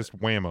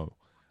Whammo,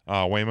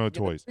 Whammo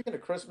toys. Speaking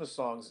of Christmas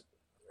songs,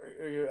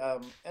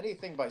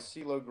 anything by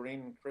CeeLo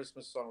Green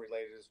Christmas song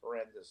related is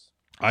horrendous.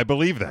 I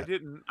believe that.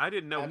 I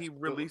didn't know he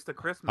released a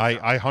Christmas.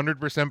 I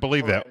 100%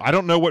 believe that. I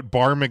don't know what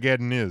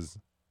Barmageddon is.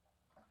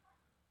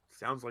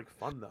 Sounds like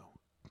fun though.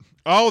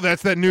 Oh,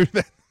 that's that new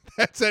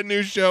that's that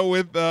new show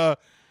with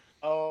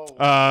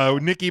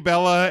Nikki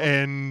Bella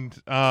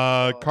and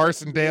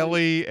Carson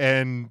Daly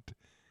and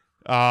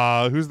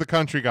who's the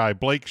country guy?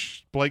 Blake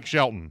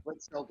Shelton.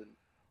 Blake Shelton.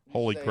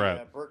 Holy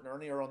crap. Bert and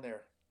Ernie are on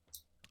there.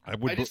 I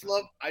just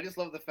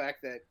love the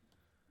fact that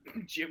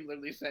Jim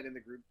literally said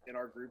in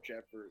our group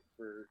chat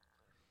for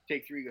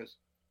Take 3, he goes,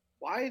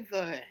 why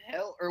the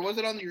hell, or was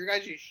it on your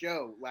guys'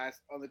 show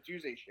on the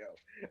Tuesday show?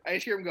 I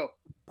just hear him go,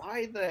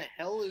 why the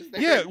hell is there?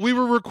 Yeah, we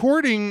were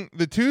recording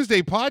the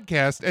Tuesday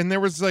podcast, and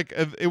there was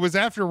it was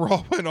after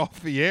Raw went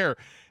off the air,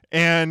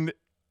 and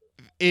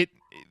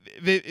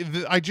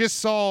I just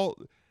saw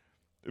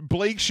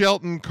Blake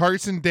Shelton,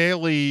 Carson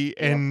Daly,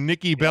 and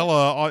Nikki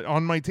Bella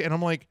on my and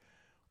I'm like,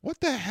 what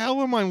the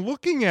hell am I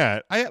looking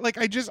at? I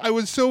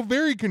was so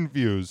very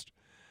confused.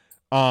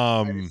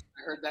 I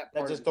heard that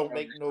part. That just don't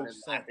make no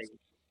sense.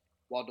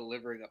 While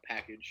delivering a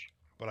package.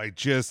 But I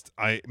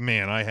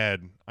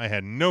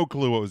had no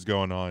clue what was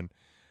going on.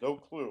 No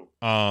clue.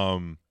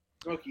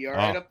 Smokey, all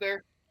right up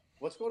there?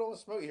 What's going on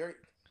with Smokey?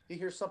 He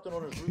hears something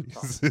on his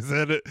rooftop.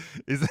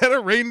 is that a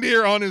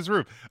reindeer on his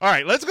roof? All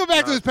right, let's go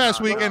back to this past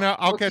week, and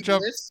I'll catch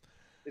up.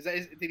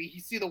 Did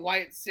he see the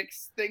Wyatt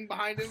 6 thing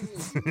behind him?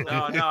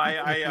 No,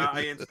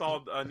 I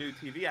installed a new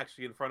TV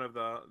actually in front of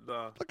the.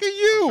 Look at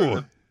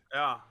you.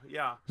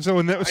 Yeah. So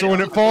when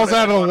it falls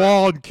out of the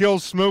wall and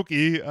kills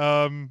Smokey,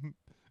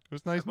 it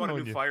was nice I bought a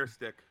knowing new you. Fire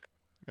Stick.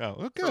 Oh,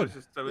 look So I good.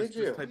 was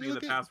just typing in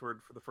the password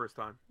for the first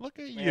time. Look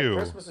at Man, you.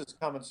 Christmas is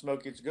coming,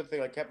 Smokey. It's a good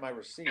thing I kept my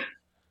receipt.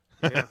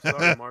 Yeah,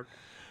 sorry, Mark.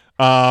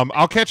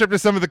 I'll catch up to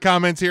some of the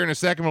comments here in a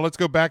second, but let's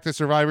go back to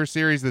Survivor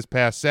Series this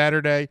past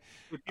Saturday.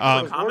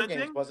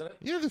 Commenting? Wasn't it?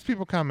 Yeah, there's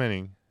people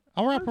commenting.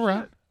 I'll wrap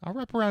around. I'll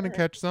wrap around and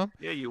catch some.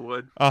 Yeah, you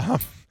would. All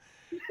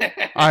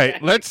right,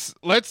 let's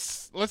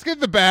get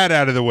the bad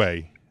out of the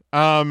way.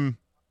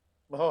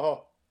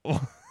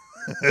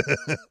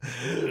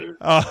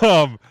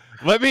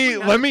 Let me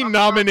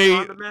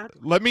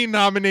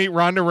nominate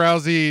Ronda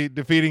Rousey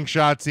defeating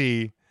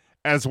Shotzi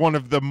as one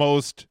of the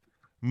most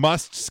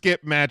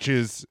must-skip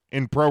matches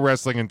in pro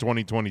wrestling in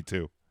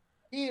 2022.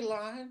 He ain't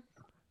lying.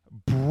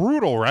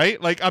 Brutal,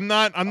 right? Like I'm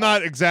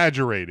not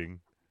exaggerating.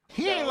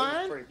 He ain't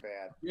lying. Pretty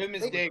bad.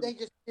 They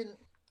just didn't.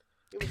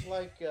 It was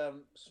like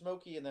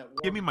Smokey and that.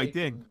 Give me my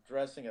bacon ding.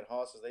 Dressing at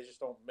Haas's, they just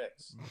don't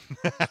mix.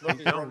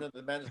 Smokey's running into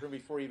the men's room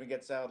before he even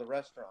gets out of the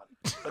restaurant.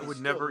 I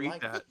would never eat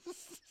that.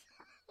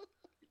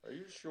 Are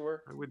you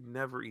sure? I would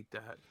never eat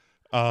that.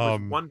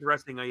 There's one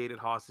dressing I ate at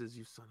Haas's,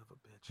 you son of a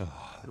bitch.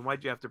 And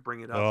why'd you have to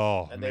bring it up?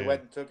 Oh, and they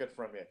went and took it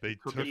from you. They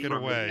took it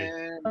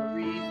away.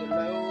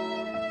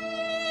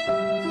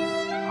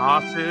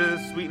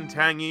 Haas's, sweet and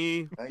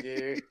tangy. Thank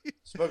you.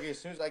 Smokey, as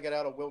soon as I get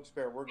out of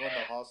Wilkes-Barre, we're going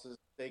to Haas's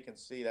Steak and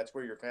See. That's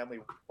where your family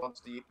wants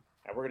to eat,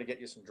 and we're going to get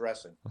you some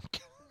dressing.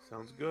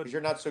 Sounds good. Because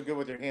you're not so good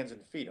with your hands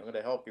and feet. I'm going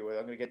to help you with it.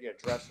 I'm going to get you a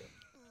dressing.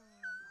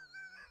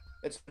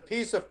 It's a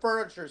piece of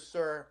furniture,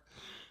 sir.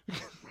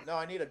 No,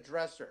 I need a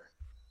dresser.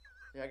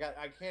 Yeah,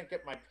 I can't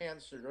get my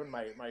pants or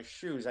my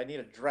shoes. I need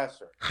a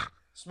dresser.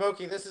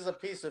 Smokey, this is a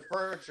piece of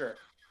furniture.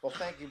 Well,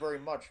 thank you very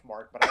much,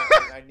 Mark, but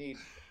I need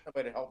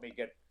somebody to help me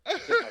get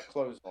my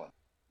clothes on.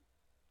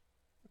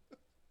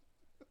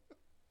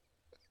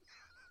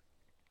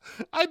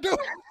 I don't.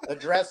 The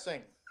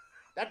dressing.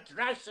 That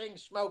dressing,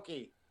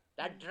 Smokey.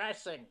 That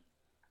dressing.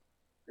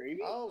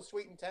 Gravy? Oh,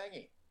 sweet and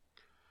tangy.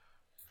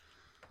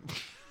 Did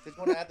you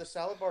want to add the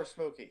salad bar,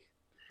 Smokey?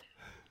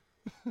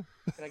 Can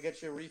I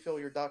get you a refill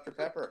of your Dr.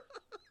 Pepper?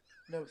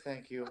 No,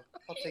 thank you.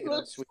 I'll take it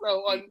on sweet.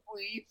 So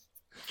unpleased.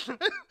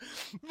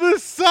 The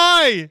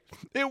sigh.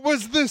 It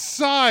was the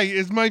sigh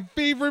is my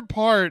favorite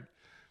part.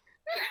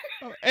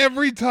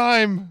 Every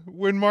time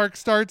when Mark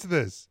starts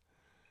this,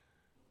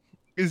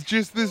 is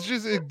just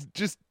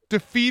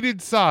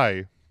defeated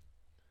sigh.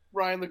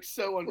 Ryan looks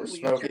so unpleased.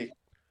 Smokey.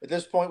 At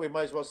this point, we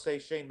might as well say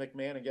Shane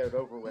McMahon and get it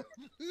over with.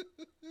 He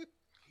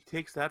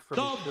takes that from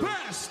The me, too.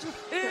 best in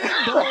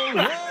the world.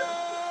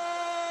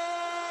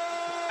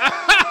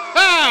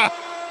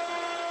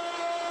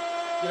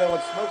 You know,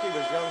 when Smokey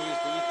was young, he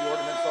used to eat the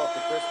ornaments off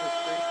the Christmas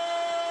tree.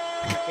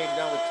 He came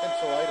down with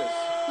tinselitis.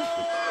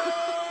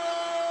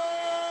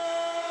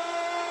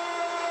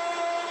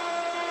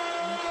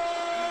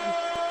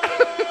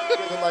 He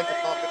doesn't like to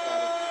talk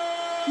about it.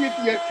 You hit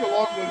the extra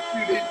long one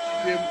too, didn't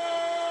you, Jim?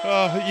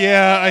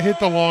 Yeah, I hit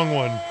the long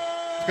one.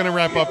 It's gonna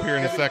wrap up here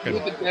in a second.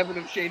 With the Devin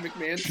of Shane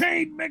McMahon.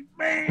 Shane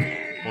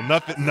McMahon. Well,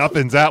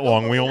 nothing's that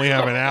long. We only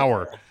have an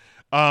hour.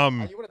 You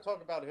want to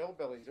talk about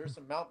hillbillies? There's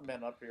some mountain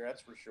men up here,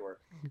 that's for sure.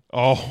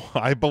 Oh,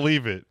 I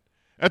believe it.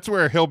 That's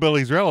where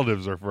Hillbilly's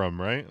relatives are from,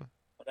 right?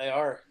 They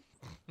are.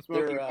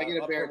 Smoky, They're I get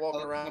a up bear. there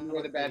walking Tell around me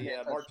where the with bad the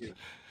man March. touched you.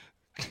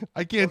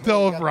 I can't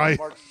tell if Ryan.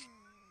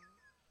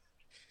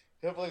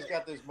 Hillbilly's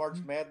got those March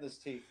Madness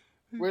teeth.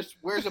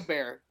 Where's a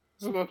bear?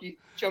 Smokey,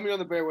 show me on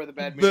the bear where the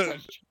bad man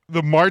touched you.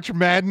 The March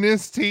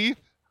Madness teeth.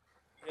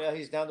 Yeah,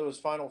 he's down to his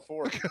final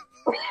four.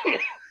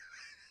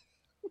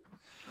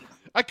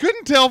 I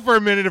couldn't tell for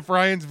a minute if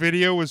Ryan's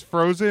video was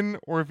frozen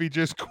or if he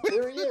just quit.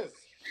 There he is.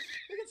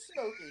 Look at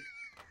Smokey.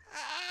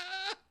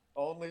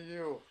 Only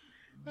you.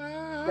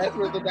 That's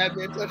where the bad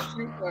man touched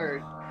you? Or...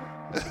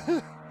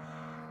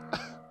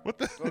 What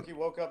the? Smokey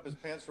woke up, his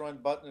pants were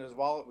unbuttoned, and his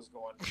wallet was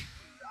gone.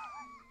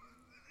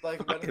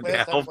 Like when Fucking last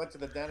time hell. he went to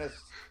the dentist,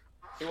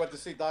 he went to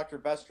see Dr.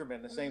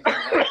 Besterman, the same thing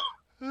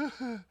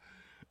happened.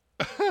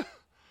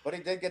 But he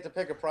did get to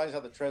pick a prize out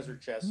of the treasure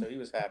chest, so he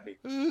was happy.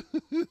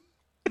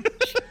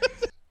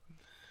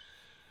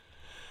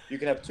 You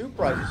can have two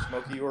prizes,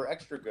 Smokey. You were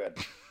extra good.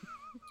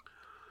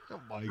 Oh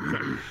my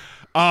god.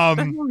 What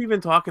are we even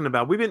talking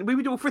about? We've been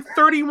doing it for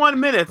 31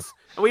 minutes,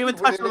 and we haven't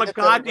touched on a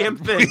goddamn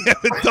thing. We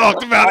haven't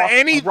talked about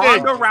anything.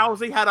 Ronda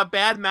Rousey had a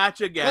bad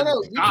match again.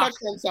 No, you God. touched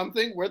on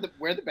something where the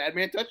bad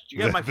man touched you.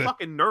 Yeah, my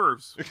fucking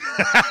nerves.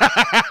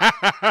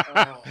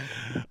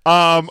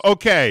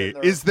 Okay.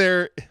 Is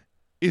there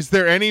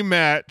any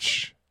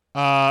match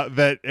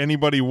that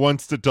anybody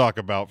wants to talk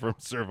about from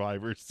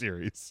Survivor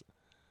Series?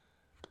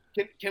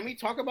 Can we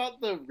talk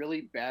about the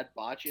really bad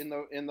botch in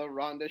the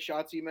Ronda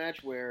Shotzi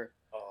match where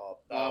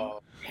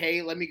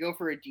hey, let me go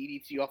for a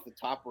DDT off the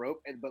top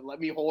rope, but let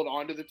me hold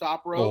on to the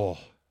top rope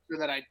so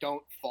that I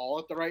don't fall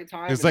at the right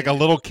time. It's like a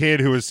little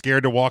kid who was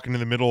scared to walk into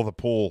the middle of the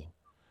pool,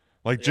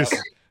 like just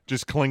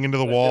clinging to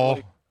the wall.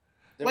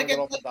 Like,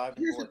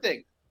 here's the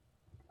thing.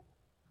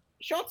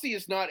 Shotzi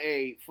is not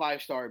a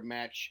 5-star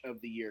match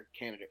of the year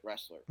candidate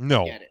wrestler.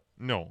 No, I get it.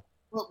 no.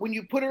 But when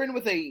you put her in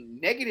with a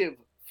negative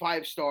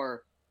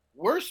 5-star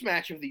worst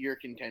match of the year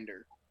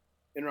contender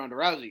in Ronda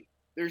Rousey,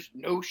 there's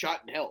no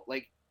shot in hell.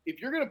 Like, if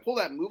you're gonna pull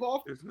that move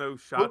off, There's no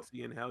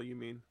Shotzi in hell, you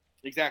mean?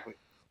 Exactly.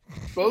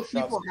 Both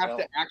Shotzi people in have hell.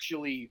 to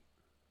actually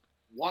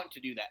want to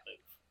do that move.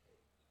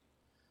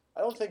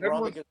 I don't think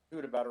Everyone- Ronda gives a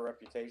hoot about her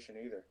reputation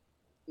either.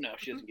 No,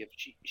 she doesn't give.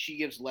 She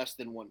gives less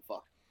than one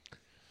fuck.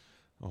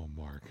 Oh,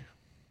 Mark.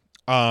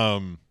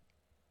 But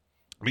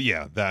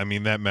yeah, that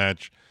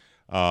match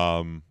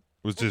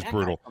was just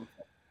brutal.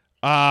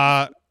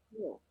 The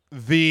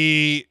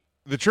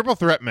triple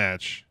threat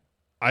match,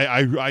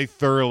 I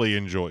thoroughly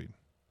enjoyed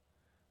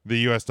the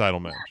U.S.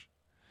 title match.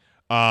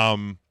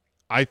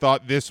 I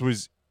thought this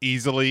was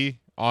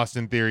easily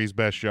Austin Theory's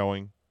best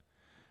showing.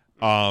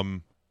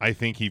 I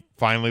think he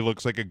finally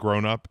looks like a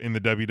grown up in the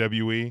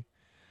WWE.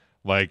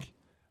 Like,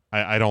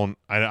 I don't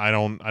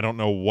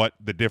know what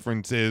the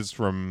difference is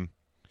from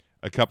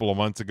a couple of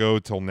months ago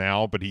till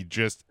now, but he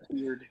just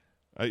Beard.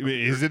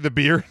 Is it the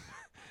beard?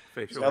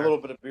 He's got a little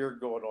bit of beard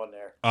going on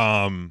there.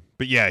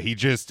 But yeah, he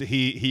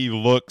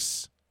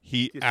looks Do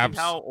you see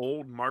how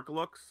old Mark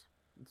looks?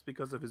 It's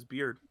because of his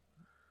beard.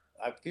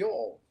 I feel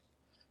old.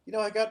 You know,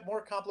 I got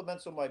more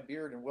compliments on my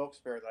beard in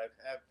Wilkes-Barre than I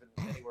have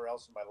been anywhere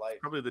else in my life.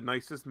 Probably the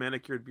nicest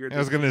manicured beard. I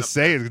was gonna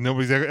say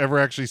nobody's ever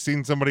actually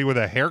seen somebody with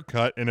a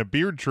haircut and a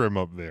beard trim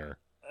up there.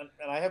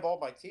 And I have all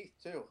my teeth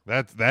too.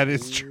 That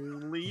is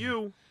true. Only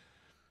you.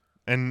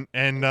 And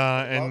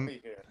Love me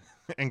here.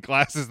 and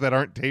glasses that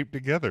aren't taped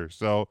together.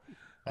 So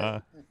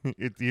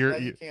it's Yeah,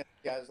 you can't.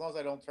 Yeah, as long as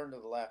I don't turn to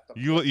the left.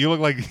 you look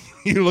like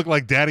you look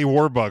like Daddy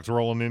Warbucks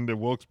rolling into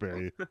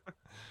Wilkes-Barre.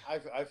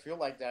 I feel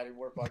like Daddy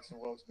Warbucks in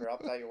Wilkes-Barre. I'll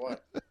tell you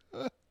what.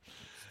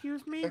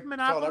 Excuse me, Telling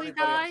Monopoly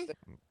everybody guy.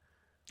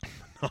 I'm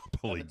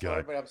Monopoly Tell guy.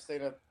 everybody I'm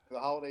staying at the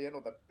Holiday Inn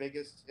on the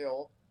biggest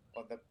hill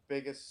on the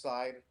biggest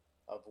side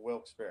of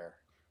Wilkes-Barre.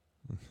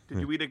 Did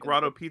you eat a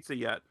grotto pizza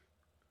yet?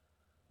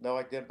 No,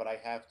 I didn't, but I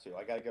have to.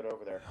 I got to get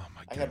over there. Oh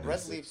my I had red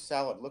goodness. leaf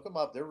salad. Look them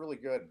up. They're really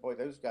good. Boy,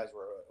 those guys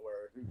were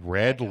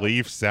Red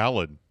leaf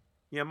salad.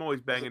 Yeah, I'm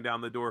always banging down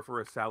the door for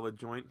a salad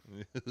joint.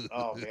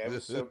 Oh man, it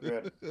was so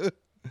good.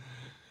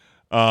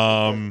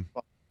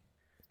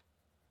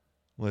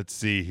 Let's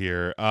see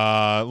here.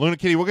 Luna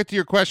Kitty, we'll get to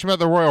your question about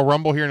the Royal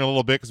Rumble here in a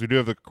little bit because we do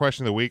have the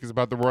question of the week is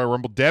about the Royal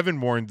Rumble.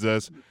 Devin warns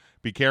us,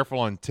 be careful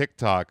on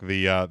TikTok.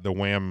 The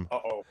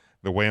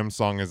Wham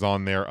song is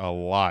on there a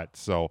lot,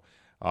 so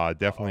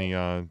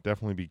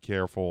definitely be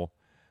careful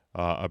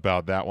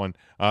about that one.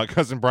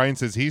 Cousin Brian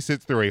says he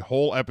sits through a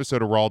whole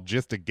episode of Raw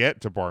just to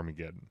get to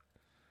Barmageddon.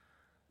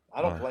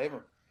 I don't blame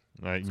him.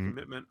 It's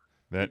commitment.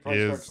 That He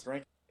probably is. starts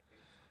drinking.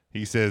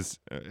 He says,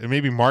 and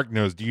maybe Mark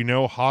knows. Do you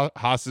know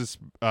Haas's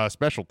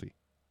specialty?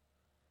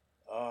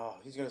 Oh,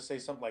 he's going to say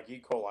something like E.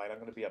 coli, and I'm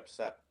going to be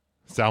upset.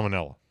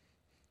 Salmonella.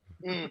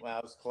 Wow,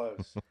 that was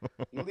close.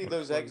 You leave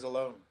those eggs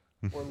alone.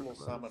 Poor little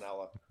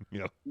salmonella.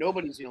 Yeah,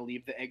 Nobody's gonna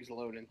leave the eggs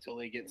alone until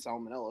they get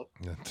salmonella.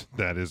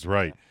 that is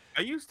right.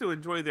 I used to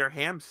enjoy their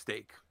ham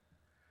steak.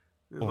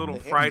 The Oh, little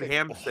the ham fried steak.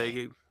 ham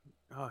steak.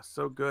 Oh,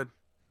 so good.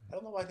 I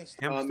don't know why they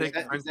Ham steak,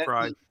 French that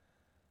fries.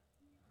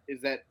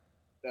 is that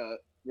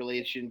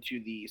relation to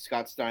the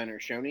Scott Steiner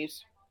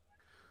Shoney's?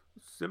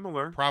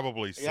 Similar.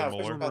 Probably Yeah, I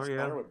similar. wish Scott Yeah.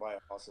 Steiner would buy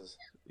horses.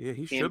 Yeah,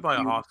 he Ham should buy a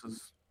cube.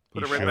 Haas's.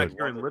 Put He it right back should.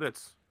 here in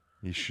Lidditz.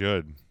 He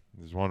should.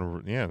 There's one,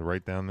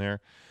 right down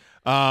there.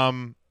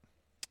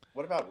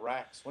 What about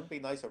Rax? Wouldn't it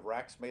be nice if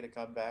Rax made a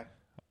comeback?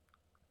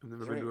 And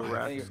then Is we're there gonna do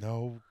a any- rap.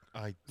 No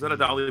idea. Is that a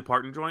Dolly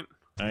Parton joint?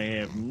 I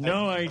have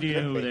no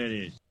idea who that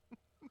is.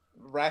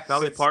 Rax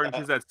Dolly sits, Parton,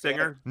 she's that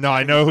singer. No,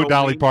 I know who So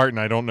Dolly mean. Parton.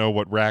 I don't know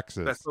what Rax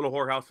is. Best little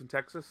whorehouse in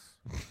Texas.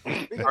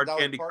 Speaking of Hard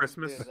Dolly Candy Parton,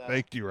 Christmas.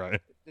 Thank you, Ryan.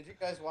 Did you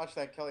guys watch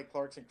that Kelly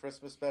Clarkson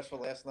Christmas special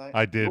last night?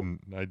 I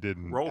didn't.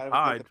 Roll That was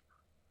Tide.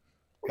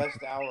 the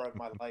best hour of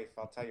my life,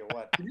 I'll tell you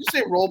what. Did you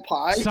say roll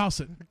pie?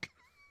 Salsa.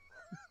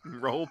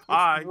 Roll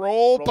pie.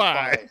 Roll Roll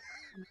pie.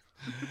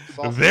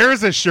 Sausage.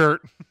 There's a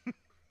shirt.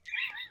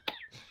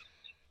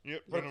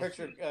 Yep. Put a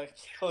picture of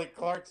Kelly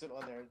Clarkson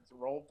on there. It's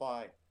roll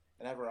pie,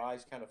 and have her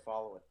eyes kind of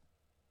follow it.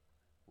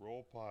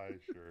 Roll pie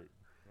shirt.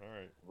 All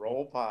right.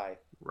 Roll pie.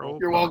 Roll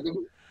You're pie. welcome.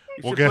 You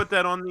We'll should get- put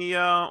that on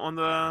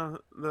the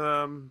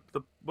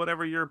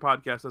whatever your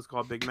podcast is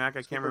called, Big Mac.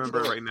 I can't remember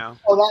it right now.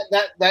 Oh,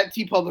 that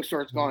T Public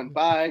store is gone.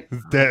 Bye.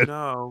 It's dead.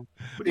 No.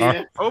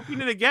 Yeah. Open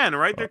it again,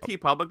 right? They're T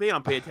Public. They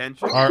don't pay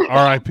attention.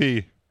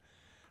 R.I.P.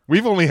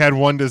 We've only had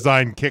one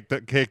design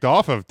kicked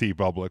off of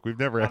T-Public. We've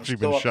never I'm actually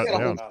still been shut Get a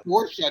down. whole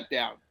store shut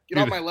down. Get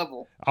Dude. on my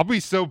level. I'll be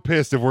so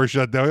pissed if we're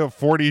shut down. We have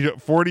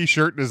 40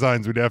 shirt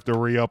designs we'd have to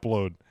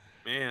re-upload.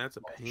 Man, that's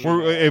a pain.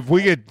 If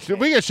we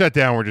get shut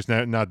down, we're just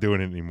not doing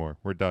it anymore.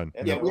 We're done.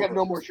 And Yeah, then we have over.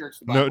 no more shirts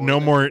to buy. No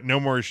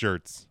more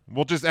shirts.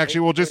 We'll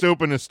just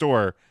open a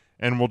store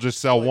and we'll just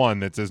sell one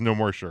that says no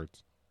more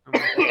shirts.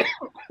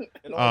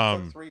 It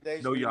only took 3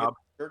 days no for you to yob.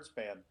 get the shirts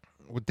banned.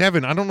 Well,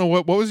 Devin, I don't know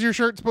what was your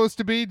shirt supposed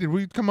to be? Did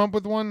we come up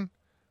with one?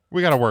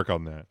 We got to work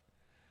on that.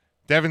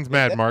 Devin's Yeah,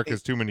 mad. that Mark is-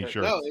 has too many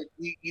shirts. No,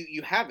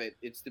 you have it.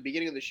 It's the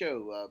beginning of the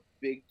show.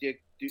 Big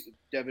Dick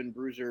Devin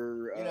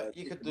Bruiser. You know,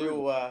 you Dick could Bruiser.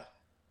 do.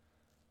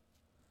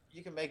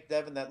 You can make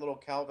Devin that little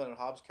Calvin and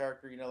Hobbes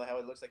character. You know how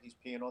he looks like he's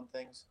peeing on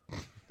things,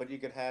 but you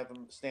could have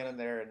him standing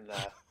there and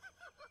Just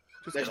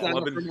That's not enough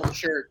clubbing, for another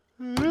shirt.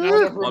 Not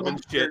enough for clubbing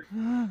another shit.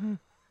 shirt.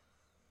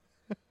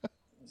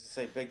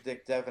 say Big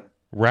Dick Devin.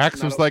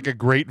 Rax was like a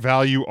great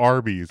value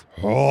Arby's.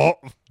 Oh,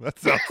 that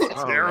sounds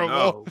Oh, terrible.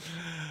 no.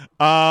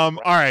 All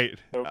right.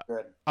 So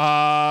good.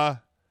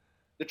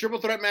 The triple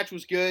threat match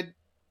was good.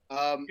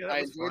 Yeah,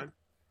 that was fine.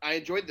 I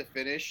enjoyed the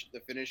finish. The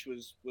finish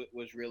was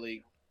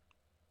really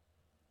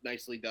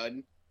nicely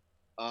done.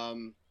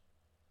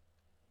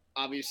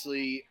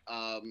 Obviously,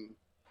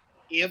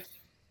 if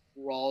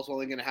Raw's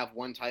only going to have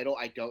one title,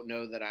 I don't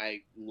know that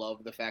I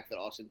love the fact that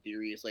Austin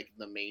Theory is like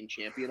the main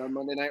champion on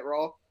Monday Night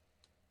Raw.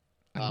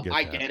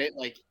 I get it.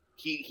 Like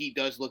he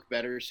does look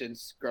better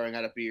since growing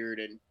out a beard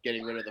and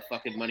getting rid of the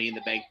fucking Money in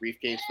the Bank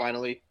briefcase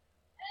finally.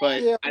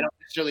 But Yeah. I don't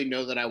necessarily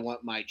know that I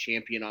want my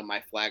champion on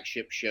my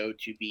flagship show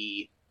to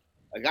be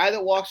a guy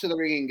that walks to the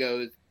ring and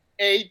goes,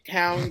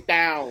 "A-Town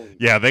down."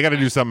 Yeah, they got to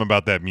do something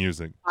about that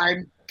music.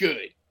 I'm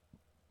good.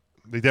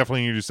 They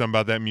definitely need to do something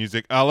about that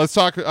music. Let's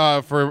talk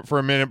for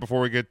a minute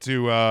before we get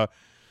to the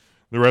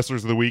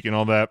wrestlers of the week and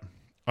all that.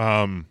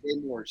 Game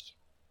Wars.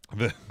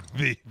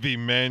 The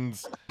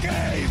men's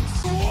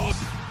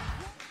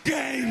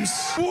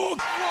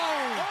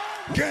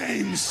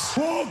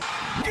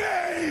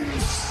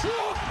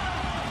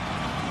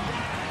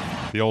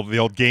the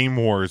old Game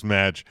Wars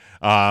match.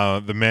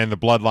 The men, the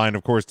Bloodline,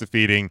 of course,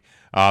 defeating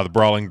the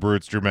Brawling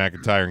Brutes, Drew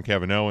McIntyre and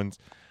Kevin Owens.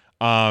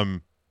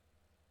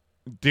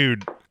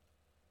 Dude,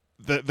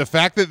 the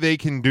fact that they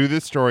can do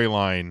this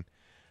storyline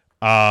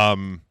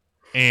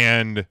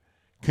and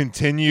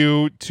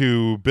continue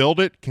to build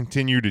it,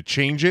 continue to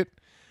change it,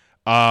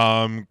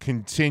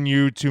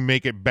 continue to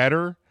make it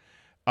better,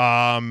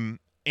 and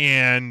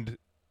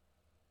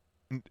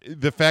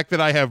the fact that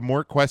I have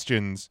more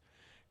questions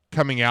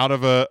coming out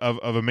of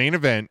a main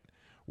event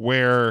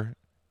where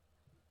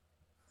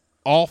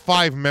all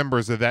 5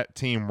 members of that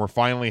team were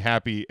finally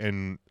happy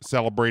and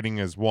celebrating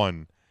as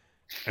one,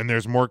 and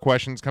there's more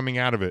questions coming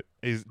out of it,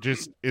 is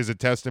a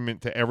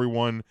testament to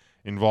everyone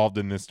involved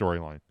in this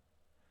storyline.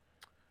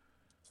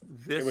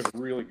 This It was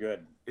really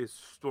good. is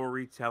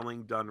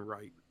storytelling done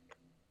right.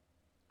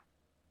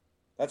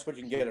 That's what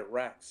you can get at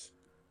Rex.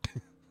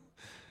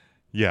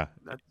 Yeah,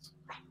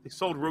 They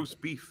sold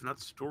roast beef, not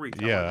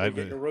storytelling. Yeah, You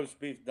get your roast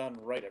beef done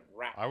right at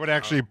Rex. I would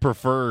actually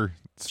prefer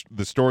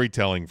the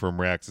storytelling from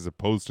Rax as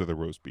opposed to the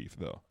roast beef,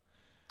 though.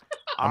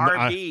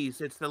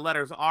 RBs. It's the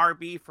letters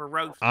RB for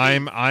roast.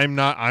 I'm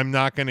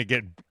not going to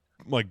get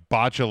like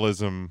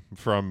botulism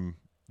from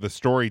the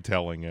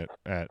storytelling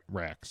at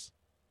Rex.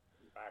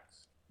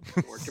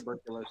 Or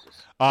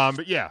tuberculosis.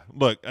 But yeah,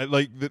 look,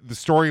 like the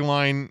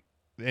storyline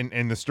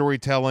and the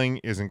storytelling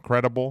is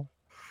incredible.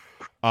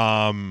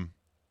 And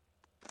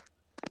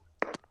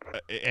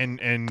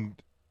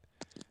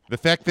the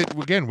fact that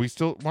again we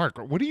still Mark,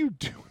 what are you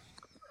doing?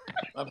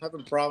 I'm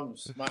having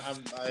problems. I'm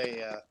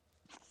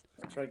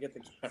trying to get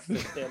the camera to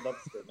stand up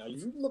straight. Now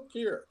you look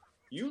here.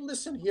 You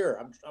listen here.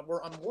 I'm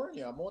warning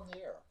you. I'm on the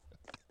air.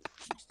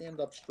 Stand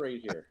up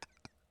straight here.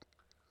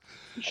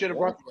 You should have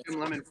brought the Kim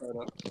Lemon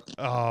photo.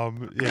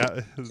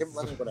 Yeah. Kim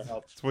Lemon would have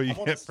helped. That's what you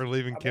get for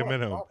leaving Kim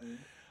at home.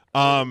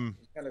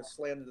 Kind of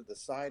slammed to the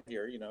side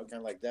here, kind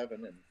of like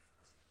Devin,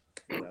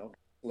 and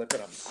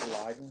flipping. I'm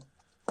sliding.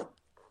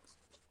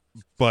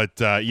 But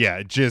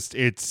yeah,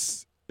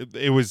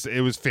 it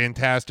was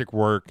fantastic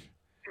work.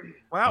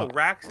 Wow,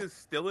 Rax is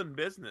still in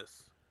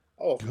business.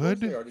 Oh, good.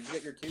 Did you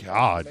get your coupon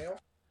God. in the mail?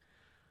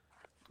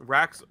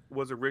 Rax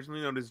was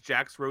originally known as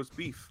Jack's Roast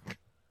Beef.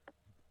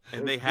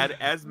 And they had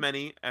as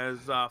many as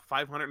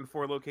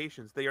 504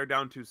 locations. They are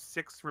down to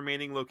 6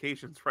 remaining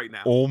locations right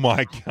now. Oh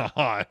my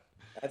God.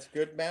 That's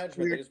good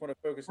management. They just want to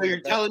focus. So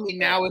you're telling me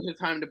now is the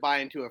time to buy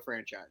into a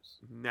franchise?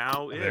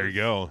 Now is. There you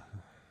go.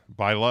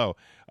 Buy low.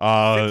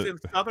 6 in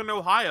Southern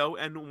Ohio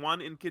and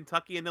 1 in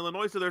Kentucky and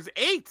Illinois. So there's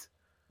 8.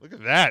 Look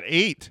at that,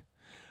 8.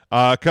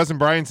 Cousin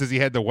Brian says he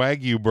had the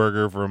Wagyu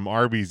burger from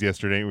Arby's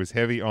yesterday. It was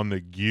heavy on the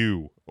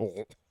gyu.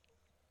 Oh.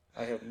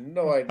 I have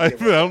no idea. I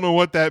don't know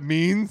what that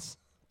means,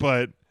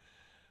 but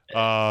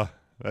that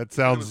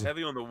sounds. It was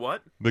heavy on the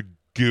what? The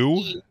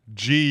goo,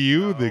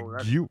 G-U, the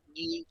goo.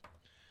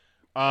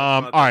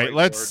 All right,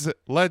 let's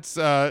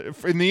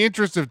in the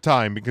interest of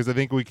time, because I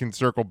think we can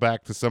circle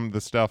back to some of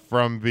the stuff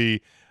from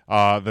the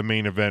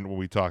main event when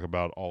we talk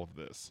about all of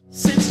this.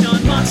 Since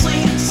John Moxley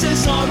and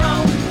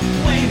Cesaro,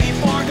 way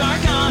before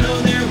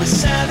Gargano, there was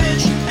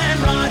Savage and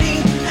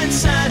Roddy, and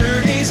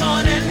Saturdays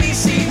on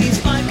NBC. These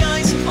 5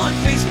 guys on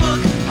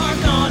Facebook are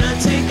gonna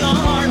take a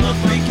hard look.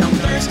 Breakout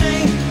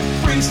Thursday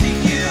brings to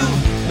you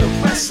the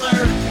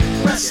wrestler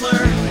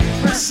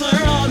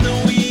on the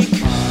week.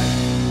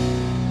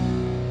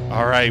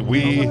 All right,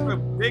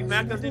 Big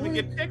Mac doesn't even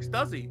get picks,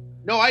 does he?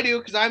 No, I do,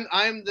 because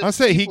I'm the. I'll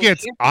say he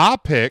gets a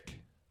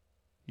pick.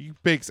 He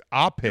picks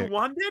a pick. You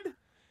won, did?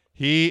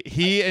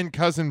 He and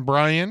Cousin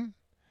Brian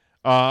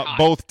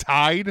both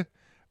tied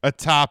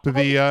atop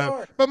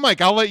the but Mike,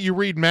 I'll let you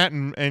read Matt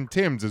and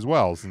Tim's as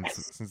well,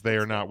 since they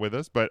are not with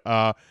us. But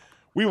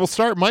we will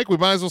start, Mike, we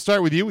might as well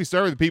start with you. We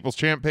start with the People's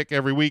Champ pick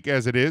every week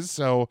as it is,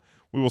 so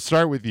we will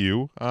start with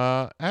you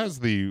as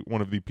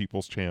one of the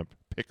People's Champ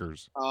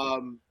pickers.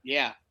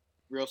 Yeah,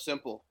 real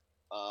simple.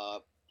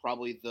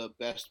 Probably the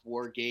best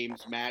War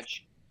Games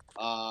match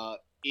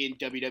in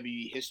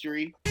WWE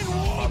history.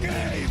 War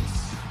Games!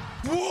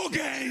 War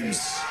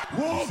Games!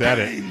 War Said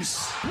Games!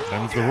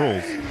 Them's the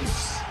rules.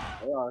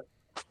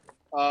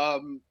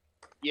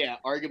 Yeah,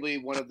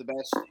 arguably one of the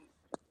best,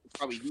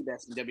 probably the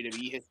best in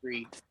WWE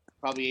history.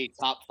 Probably a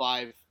top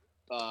 5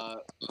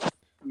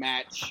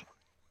 match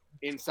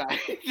inside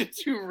the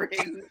 2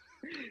 rings.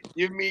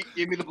 Give me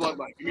the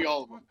bloodline. Give me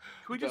all of them.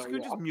 Can we just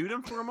mute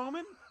him for a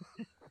moment?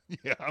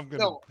 Yeah, I'm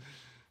gonna.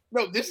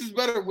 No, this is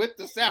better with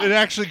the sound. It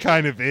actually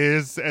kind of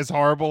is, as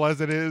horrible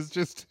as it is.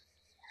 Just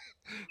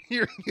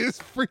hearing his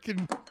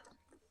freaking.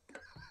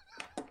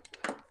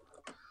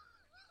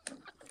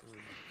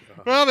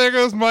 Well, there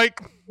goes Mike,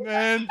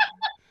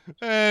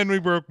 and we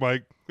broke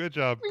Mike. Good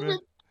job.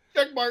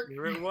 Check mark.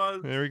 Here it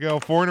was. There we go.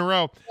 4 in a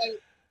row.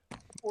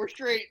 4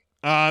 straight.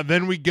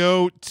 Then we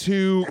go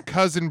to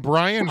Cousin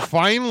Brian.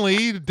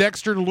 Finally,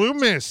 Dexter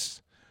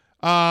Lumis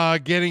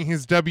getting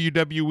his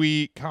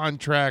WWE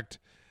contract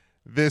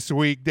this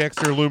week.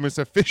 Dexter Lumis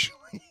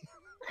officially.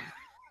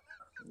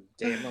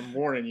 Damn, I'm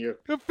warning you.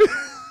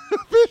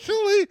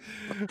 Officially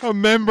a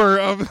member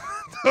of the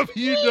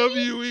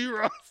WWE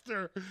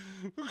roster.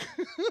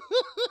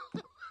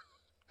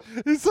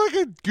 It's like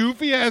a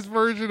goofy ass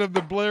version of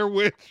the Blair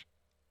Witch.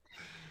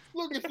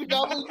 Look, it's the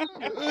goblin.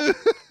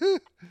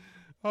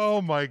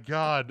 Oh my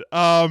God.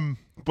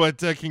 But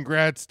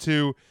congrats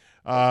to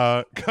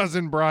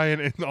Cousin Brian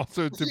and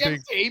also to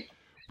Big. Tape?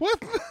 What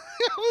the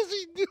hell is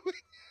he doing?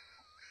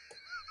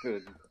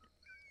 Good.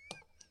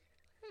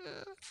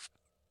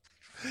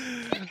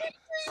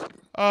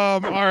 All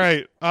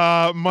right,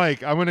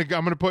 Mike. I'm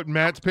gonna put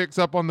Matt's picks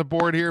up on the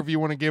board here if you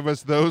want to give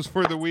us those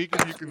for the week,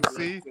 as you can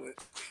see.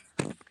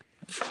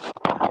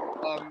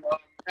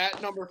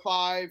 At number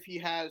 5, he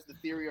has the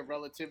Theory of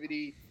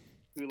Relativity,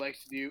 who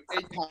likes to do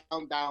a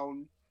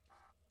countdown.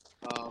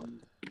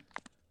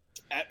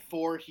 At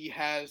 4, he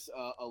has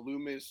a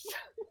Lumious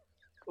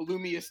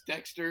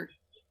Dexter.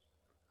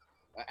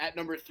 At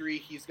number 3,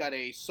 he's got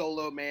a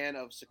Solo Man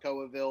of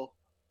Sokoaville.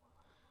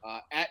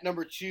 At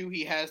number 2,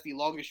 he has the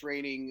longest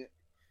reigning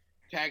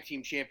tag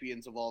team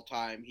champions of all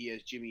time. He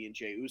has Jimmy and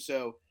Jey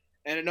Uso.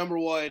 And at number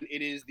 1,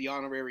 it is the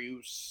honorary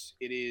Us.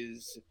 It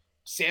is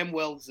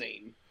Samuel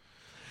Zayn.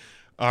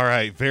 All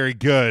right, very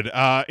good.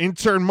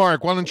 Intern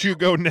Mark, why don't you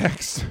go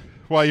next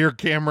while your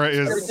camera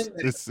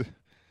is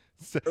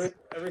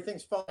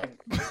Everything's fine.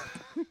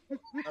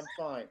 I'm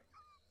fine.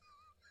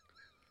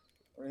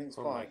 Everything's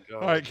fine.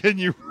 All right, can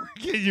you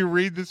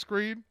read the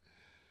screen?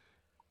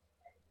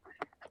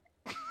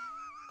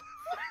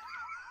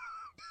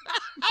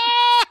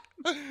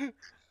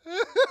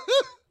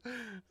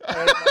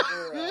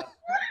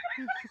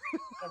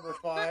 Number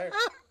 5.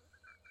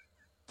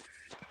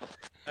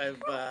 I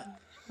have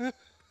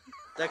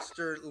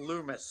Dexter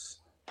Loomis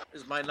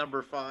is my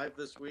number 5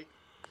 this week.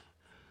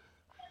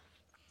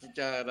 You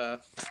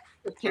got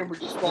The camera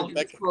just falls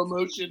in slow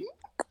motion.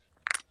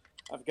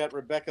 I've got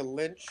Rebecca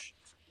Lynch.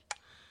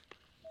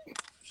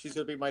 She's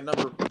gonna be my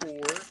number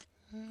 4.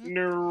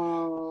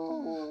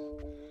 No.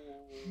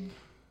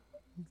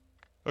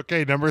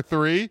 Okay, number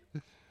 3.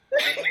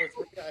 Number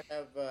 3, I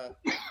have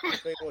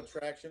Fatal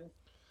Attraction.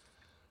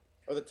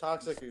 Or the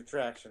Toxic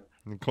Attraction.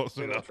 Close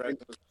Fatal enough.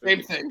 Attraction was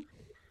Same thing.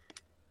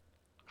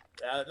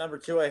 Number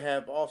 2, I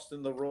have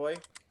Austin Leroy.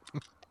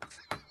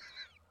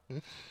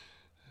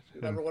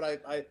 Remember what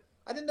I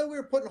didn't know we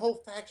were putting whole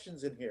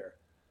factions in here.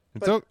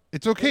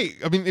 It's okay.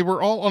 I mean, they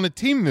were all on a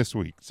team this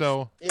week,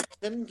 so If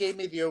Tim gave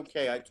me the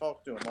okay, I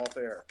talked to him off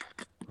air.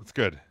 that's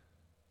good.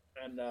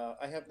 And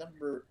I have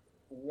number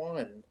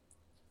 1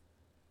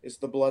 is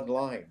the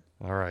Bloodline.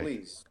 All right.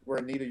 Please, we're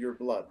in need of your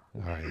blood.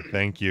 All right.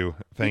 Thank you.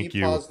 Thank be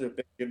you. positive,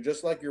 baby.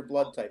 Just like your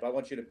blood type. I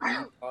want you to be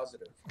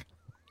positive.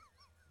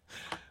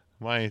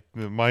 My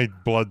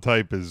blood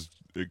type is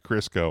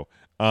Crisco.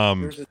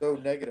 Yours is O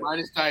negative. Mine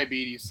is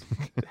diabetes.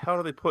 How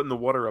do they put in the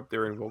water up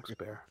there in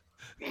Wilkes-Barre?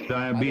 I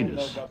don't know,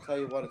 but I'll tell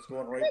you what, it's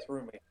going right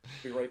through me.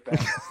 Be right back.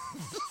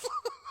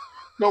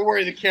 Don't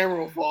worry, the camera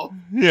will fall.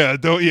 Yeah,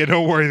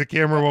 don't worry, the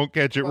camera won't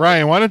catch it.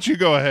 Ryan, why don't you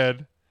go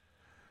ahead?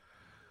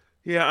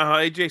 Yeah,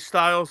 AJ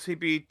Styles, he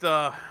beat who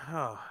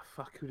did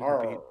he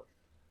beat?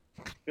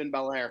 Finn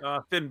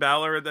Balor. Finn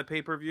Balor at that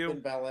pay-per-view. Finn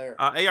Balor.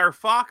 AR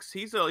Fox,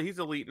 he's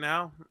elite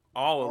now.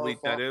 All elite,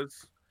 Fox. that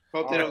is.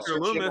 Hope they don't Dexter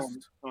switch him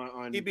Loomis,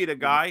 on he beat a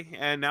guy,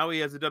 and now he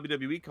has a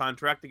WWE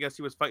contract. I guess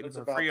he was fighting It's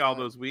for about free all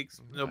time. those weeks.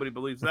 Nobody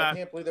believes I that.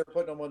 can't believe they're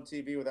putting him on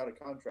TV without a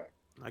contract.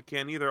 I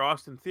can't either.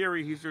 Austin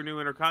Theory, he's their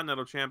new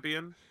Intercontinental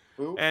Champion.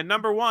 Who? And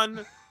number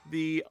 1,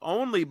 the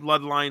only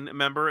Bloodline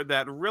member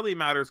that really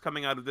matters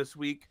coming out of this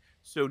week.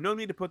 So no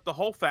need to put the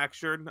whole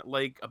faction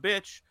like a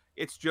bitch.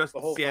 It's just The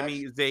whole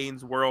Sami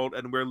Zayn's world,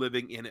 and we're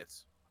living in it.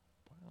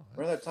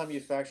 Remember that time you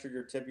fractured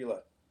your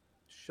tibula?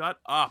 Shut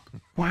up.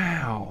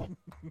 Wow.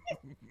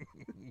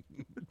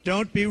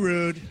 Don't be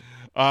rude.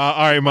 All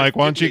right, Mike,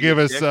 why don't you give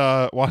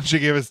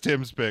us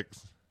Tim's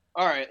picks?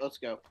 All right, let's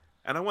go.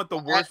 And I want the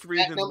worst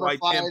reasons number why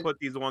 5 Tim put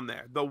these on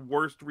there. The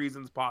worst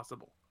reasons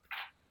possible.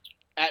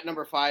 At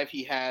number 5,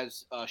 he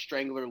has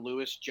Strangler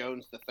Lewis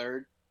Jones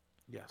III.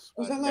 Yes.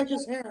 Because I like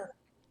his hair.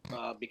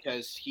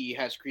 Because he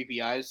has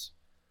creepy eyes.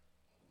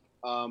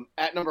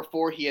 At number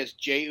 4, he has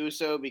Jey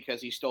Uso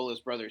because he stole his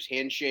brother's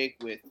handshake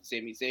with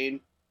Sami Zayn.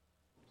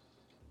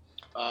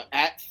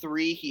 At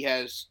 3, he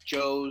has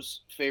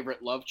Joe's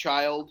favorite love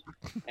child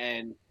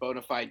and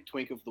bona fide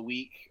twink of the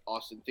week,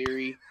 Austin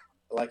Theory.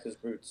 I like his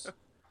boots.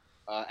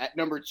 At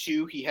number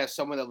 2, he has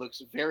someone that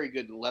looks very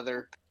good in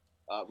leather,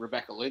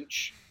 Rebecca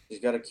Lynch. He's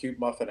got a cute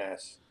muffin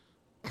ass.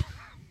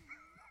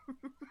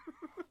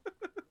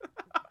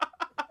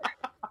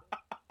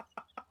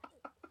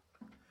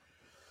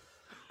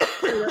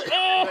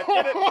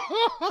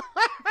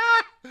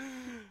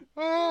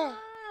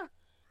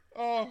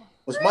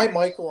 Was my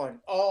mic on?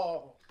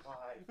 Oh,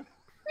 my.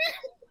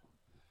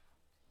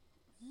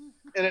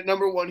 And at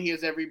number 1, he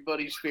has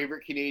everybody's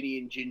favorite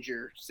Canadian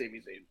ginger, Sami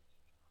Zayn.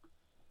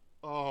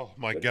 Oh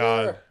my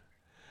God.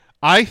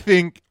 I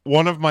think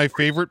one of my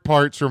favorite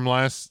parts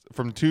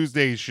from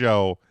Tuesday's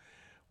show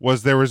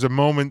was there was a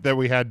moment that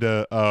we had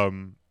to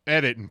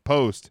edit and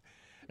post.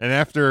 And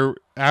after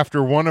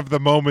one of the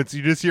moments,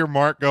 you just hear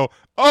Mark go,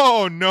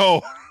 "Oh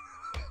no!"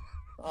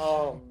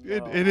 Oh,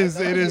 no. It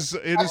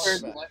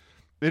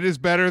is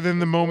better than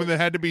the moment that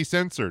had to be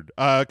censored.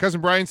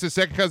 Cousin Brian says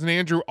second cousin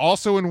Andrew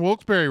also in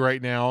Wilkes-Barre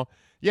right now.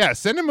 Yeah,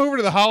 send him over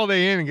to the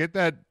Holiday Inn and get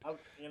that.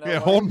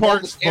 Hold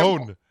Mark's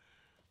phone.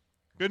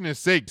 Goodness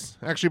sakes!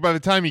 Actually, by the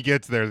time he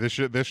gets there,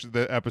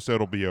 the episode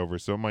will be over,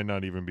 so it might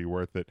not even be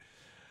worth it.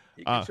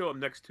 He can show up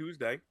next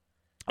Tuesday.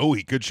 Oh,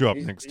 he could show up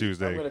next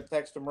Tuesday. I'm going to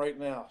text him right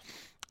now.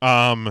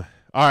 All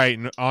right.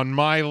 On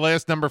my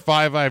list, number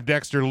 5, I have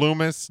Dexter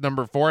Loomis.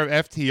 Number 4, I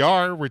have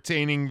FTR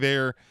retaining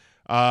their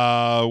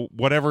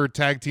whatever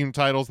tag team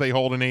titles they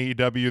hold in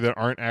AEW that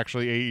aren't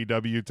actually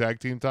AEW tag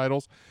team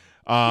titles.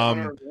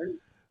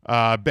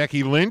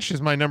 Becky Lynch is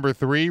my number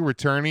 3,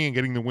 returning and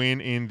getting the win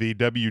in the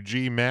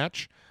WG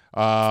match.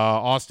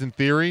 Austin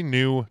Theory,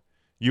 new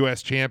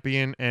U.S.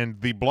 champion,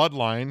 and the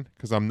Bloodline,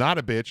 because I'm not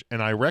a bitch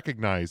and I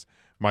recognize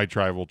my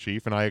tribal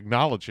chief and I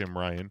acknowledge him,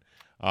 Ryan,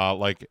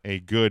 like a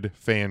good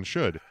fan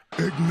should.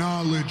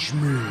 Acknowledge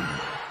me.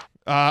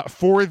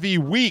 For the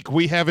week,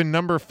 we have in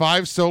number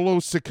 5, Solo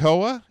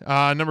Sikoa.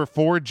 Number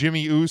 4,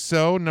 Jimmy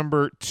Uso.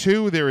 Number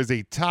 2, there is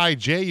a tie,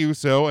 Jey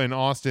Uso and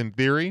Austin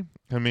Theory.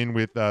 come in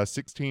with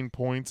 16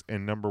 points,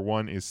 and number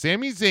 1 is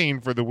Sami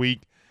Zayn for the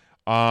week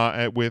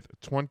with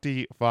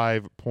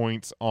 25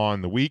 points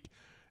on the week.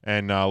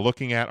 And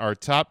looking at our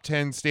top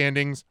 10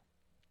 standings,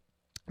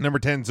 number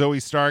 10, Zoe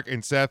Stark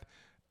and Seth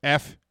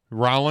F.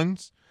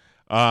 Rollins.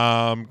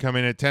 Coming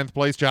in at 10th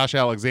place, Josh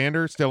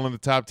Alexander, still in the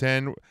top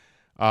 10. We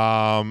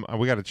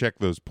got to check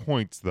those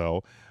points,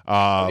 though.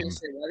 So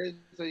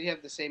you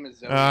have the same as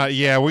Zoe.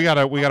 Yeah, we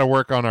gotta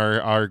work on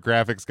our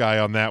graphics guy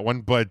on that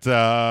one. But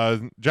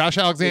Josh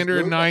Alexander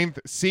in 9th,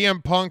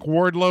 CM Punk,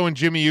 Wardlow, and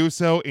Jimmy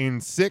Uso in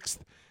 6th,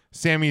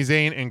 Sami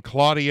Zayn and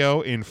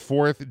Claudio in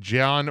 4th,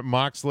 John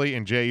Moxley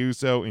and Jey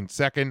Uso in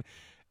 2nd,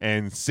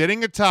 and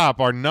sitting atop,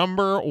 our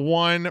number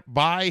 1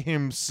 by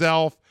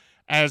himself,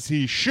 as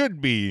he should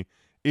be,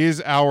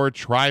 is our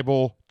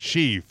tribal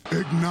chief.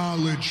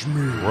 Acknowledge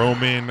me.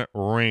 Roman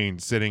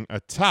Reigns, sitting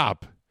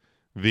atop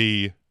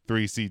the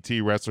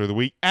 3CT Wrestler of the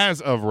Week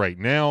as of right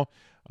now,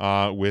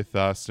 with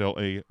still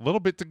a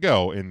little bit to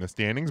go in the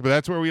standings, but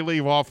that's where we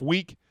leave off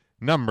week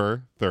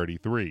number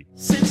 33.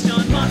 Since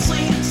John Moxley,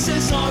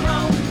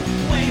 Cesaro,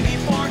 way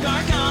before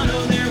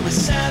Gargano, there was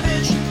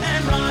Savage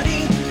and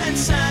Roddy, and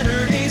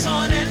Saturdays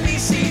on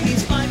NBC.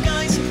 These 5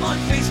 guys on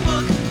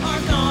Facebook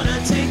are gonna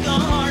take a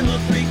hard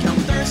look. 3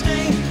 Count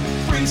Thursday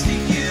brings to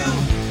you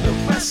the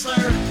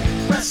wrestler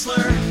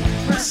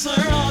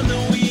on the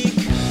week.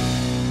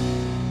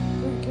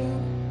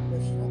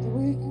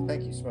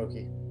 Thank you,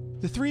 Smokey.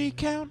 The 3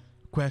 count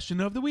question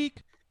of the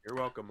week. You're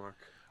welcome, Mark.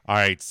 All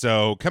right,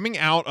 so coming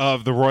out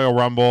of the Royal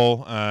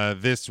Rumble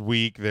this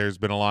week, there's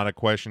been a lot of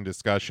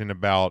discussion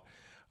about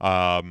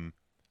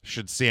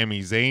should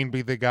Sami Zayn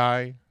be the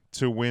guy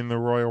to win the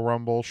Royal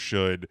Rumble?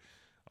 Should,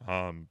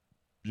 I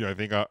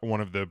think one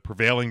of the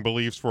prevailing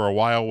beliefs for a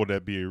while would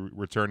that be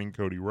returning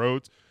Cody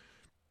Rhodes.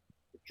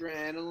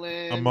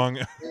 Adrenaline Among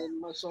in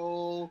my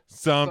soul.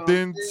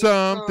 something,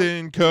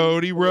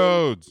 Cody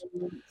Rhodes.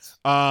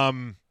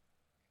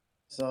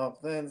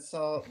 Something.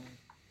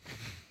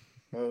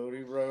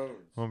 Cody Rhodes.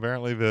 Well,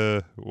 apparently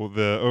the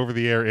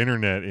over-the-air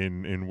internet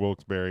in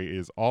Wilkes-Barre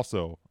is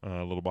also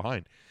a little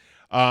behind.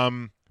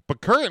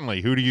 But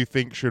currently, who do you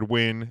think should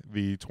win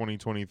the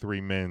 2023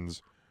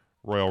 Men's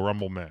Royal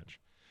Rumble match?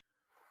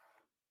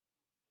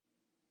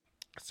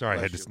 Sorry,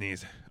 I had to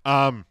sneeze.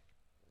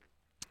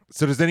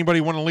 So does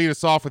anybody want to lead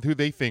us off with who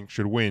they think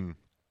should win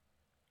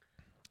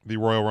the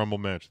Royal Rumble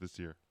match this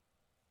year?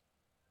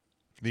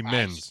 The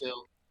men's.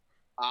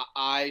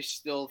 I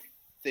still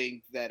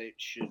think that it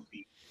should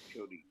be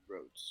Cody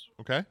Rhodes.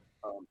 Okay.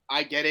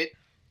 I get it.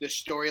 The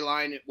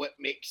storyline, what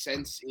makes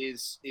sense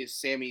is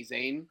Sami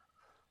Zayn,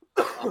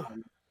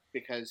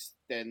 because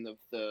then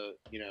the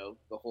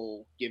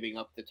whole giving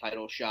up the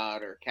title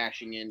shot or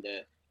cashing in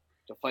to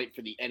fight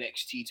for the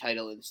NXT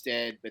title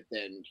instead, but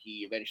then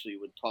he eventually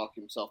would talk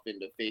himself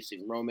into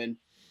facing Roman.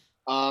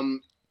 I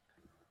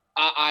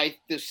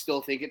just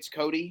still think it's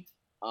Cody.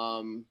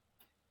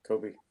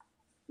 Kobe.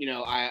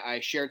 I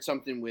shared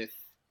something with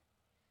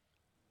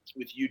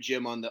you,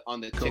 Jim, on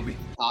the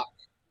TikTok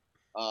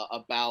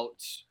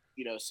about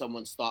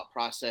someone's thought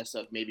process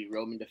of maybe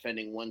Roman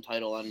defending one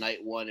title on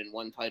night 1 and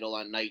one title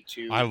on night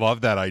 2. I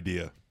love that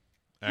idea.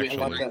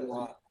 Actually,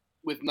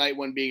 with night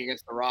 1 being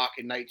against The Rock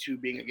and night 2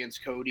 being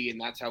against Cody, and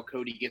that's how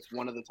Cody gets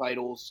one of the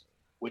titles,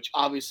 which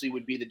obviously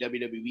would be the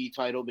WWE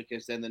title,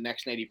 because then the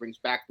next night he brings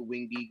back the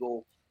Winged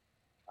Eagle,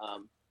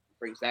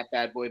 brings that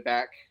bad boy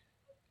back,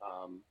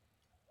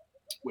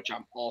 which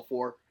I'm all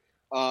for.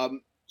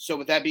 So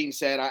with that being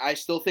said, I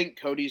still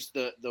think Cody's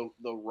the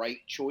right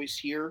choice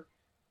here,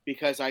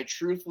 because I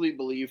truthfully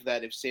believe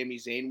that if Sami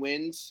Zayn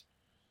wins,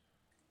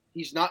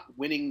 he's not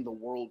winning the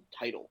world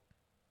title.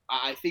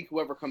 I think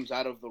whoever comes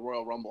out of the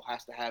Royal Rumble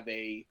has to have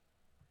a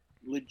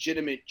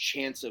legitimate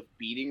chance of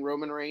beating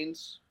Roman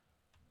Reigns.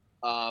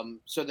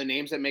 So the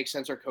names that make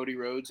sense are Cody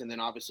Rhodes and then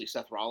obviously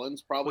Seth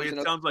Rollins. Probably.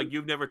 It sounds like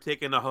you've never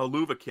taken a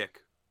haluva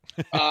kick.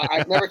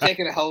 I've never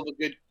taken a hell of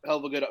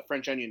a good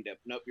French onion dip.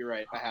 Nope, you're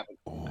right. I haven't.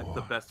 That's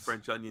the best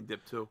French onion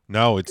dip too.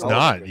 No, it's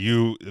not.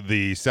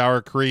 The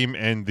sour cream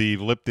and the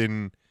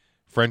Lipton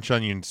French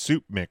onion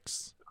soup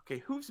mix. Okay,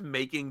 who's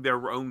making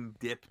their own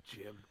dip,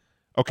 Jim?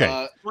 Okay,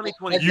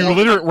 2020.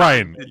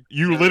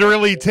 You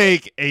literally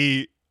take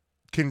a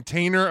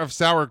container of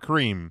sour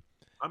cream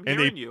and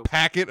a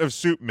packet of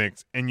soup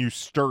mix and you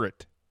stir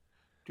it.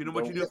 Do you know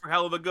what you do for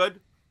hell of a good?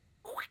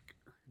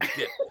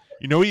 Dip.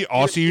 You know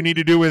what you need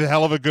to do with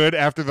hell of a good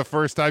after the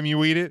first time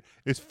you eat it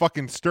is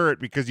fucking stir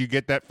it, because you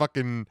get that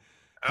fucking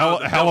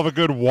hell of a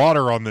good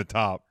water on the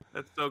top.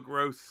 That's so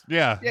gross.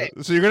 Yeah.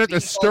 So you're gonna have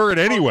to stir it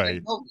anyway.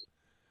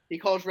 He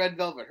calls Red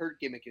Velvet. Her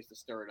gimmick is to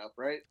stir it up,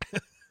 right?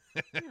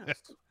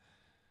 Yes.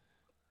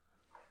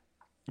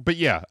 But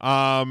yeah,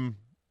 I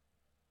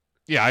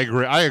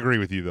agree. I agree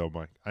with you though,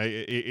 Mike.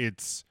 I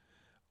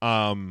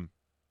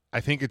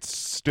think it's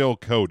still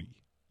Cody.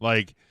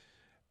 Like,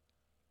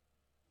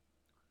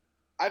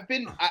 I've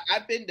been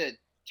to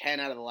 10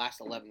 out of the last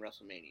 11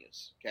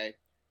 WrestleManias. Okay,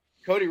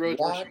 Cody Rhodes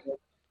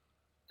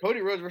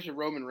versus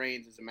Roman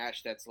Reigns is a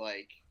match that's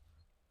like,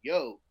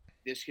 yo,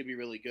 this could be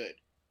really good.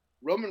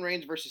 Roman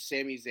Reigns versus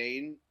Sami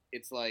Zayn,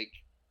 it's like,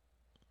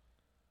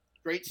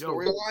 great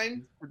storyline.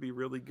 It would be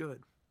really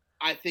good.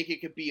 I think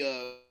it could be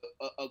a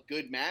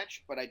good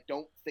match, but I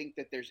don't think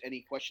that there's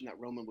any question that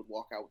Roman would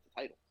walk out with the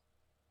title.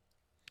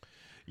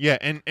 Yeah,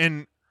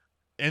 and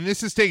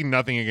this is taking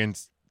nothing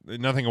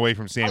away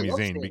from Sami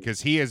Zayn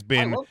because he has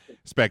been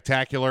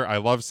spectacular. I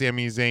love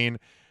Sami Zayn,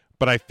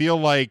 but I feel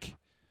like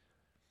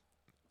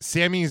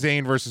Sami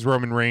Zayn versus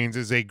Roman Reigns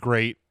is a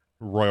great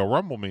Royal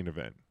Rumble main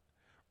event,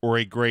 or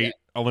a great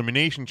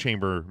Elimination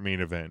Chamber main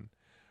event,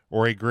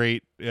 or a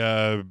great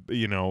Backlash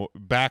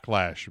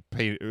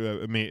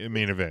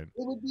main event.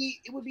 It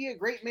would be a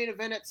great main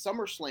event at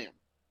SummerSlam.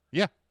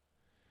 Yeah,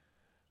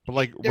 but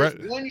like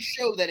there's one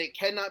show that it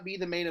cannot be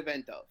the main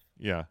event of.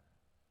 Yeah.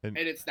 And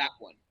it's that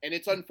one. And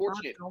it's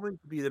unfortunate. It's not going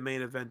to be the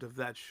main event of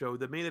that show.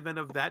 The main event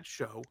of that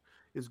show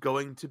is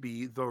going to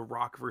be The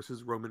Rock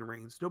versus Roman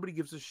Reigns. Nobody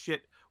gives a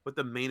shit what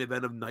the main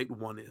event of night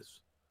 1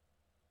 is.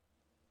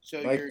 So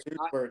you're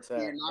not going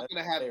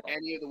to have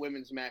any of the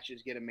women's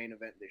matches get a main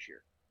event this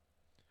year.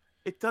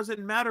 It doesn't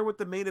matter what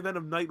the main event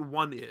of night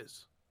 1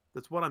 is.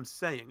 That's what I'm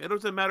saying. It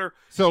doesn't matter.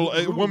 So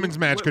a women's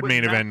match could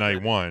main event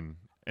night 1.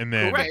 And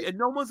then correct. And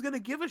no one's going to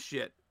give a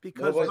shit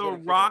because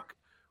The Rock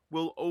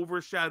will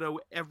overshadow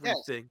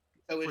everything.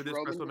 So for is this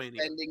Roman WrestleMania.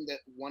 defending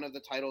one of the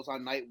titles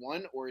on night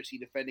 1, or is he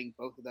defending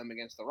both of them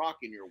against The Rock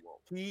in your world?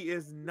 He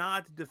is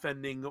not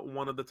defending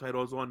one of the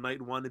titles on night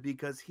 1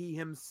 because he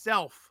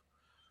himself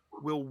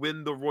will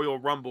win the Royal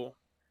Rumble.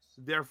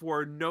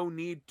 Therefore, no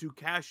need to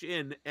cash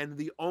in, and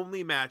the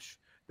only match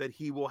that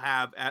he will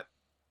have at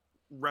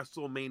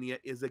WrestleMania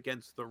is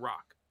against The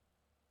Rock.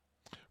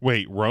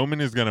 Wait,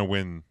 Roman is going to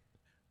win.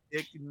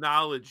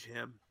 Acknowledge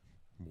him.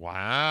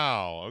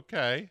 Wow.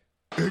 Okay.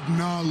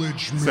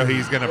 Acknowledge me. So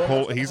he's gonna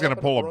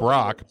pull a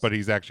Brock, but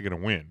he's actually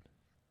gonna win.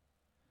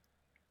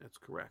 That's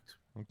correct.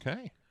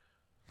 Okay.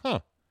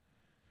 Huh.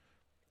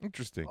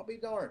 Interesting. I'll be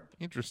darned.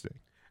 Interesting.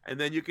 And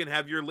then you can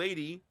have your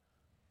lady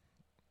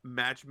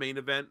match main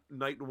event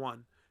night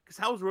 1. Because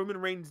how is Roman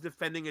Reigns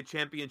defending a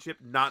championship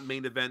not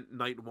main event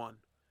night 1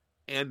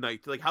 and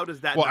night? Like, how does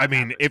that? Well, I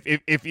mean,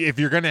 happen? if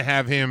you're gonna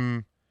have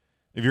him,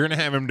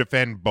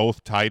 defend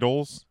both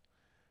titles,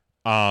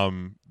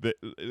 and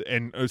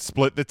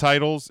split the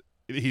titles,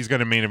 he's going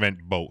to main event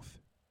both.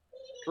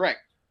 Correct,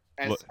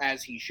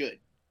 as he should.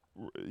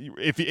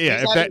 If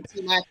that,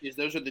 two matches,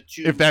 those are the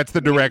two. If that's the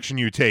direction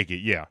you take it,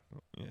 yeah.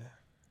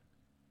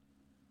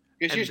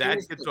 And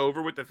that gets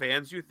over with the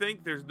fans. You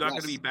think there's not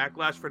going to be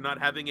backlash for not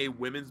having a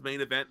women's main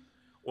event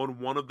on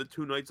one of the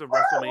 2 nights of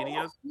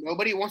WrestleManias?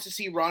 Nobody wants to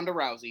see Ronda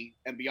Rousey,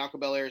 and Bianca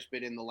Belair has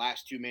been in the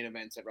last 2 main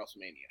events at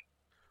WrestleMania.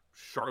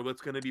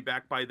 Charlotte's going to be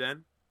back by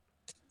then.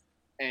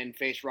 And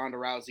face Ronda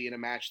Rousey in a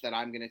match that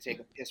I'm going to take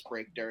a piss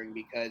break during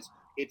because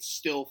it's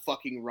still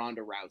fucking Ronda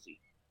Rousey.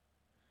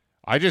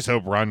 I just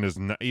hope Ronda's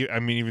not.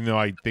 I mean, even though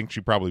I think she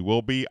probably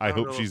will be, I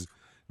hope she's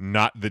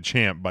not the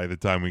champ by the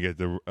time we get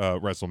to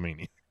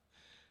WrestleMania.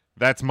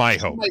 That's my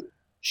hope.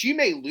 She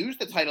may lose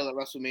the title at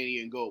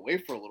WrestleMania and go away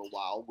for a little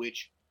while,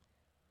 which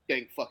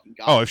thank fucking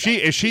God. Oh, if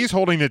she's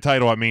holding the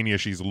title at Mania,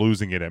 she's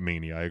losing it at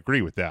Mania. I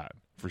agree with that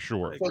for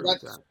sure. So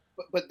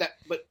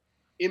but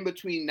in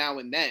between now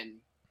and then,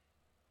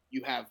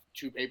 you have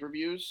 2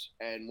 pay-per-views,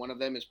 and one of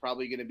them is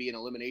probably going to be an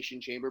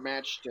Elimination Chamber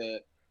match to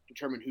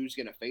determine who's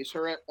going to face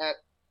her at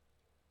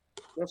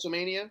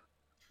WrestleMania,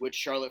 which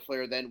Charlotte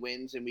Flair then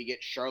wins, and we get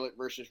Charlotte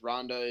versus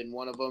Ronda in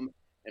one of them,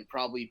 and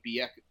probably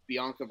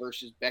Bianca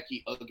versus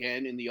Becky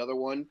again in the other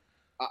one.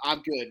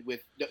 I'm good with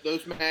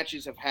those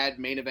matches. Have had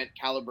main event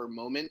caliber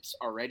moments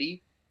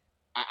already.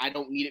 I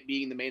don't need it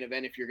being the main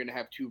event if you're going to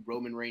have 2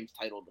 Roman Reigns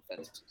title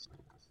defenses.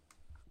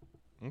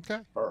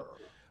 Okay.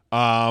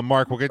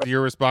 Mark, we'll get to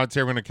your response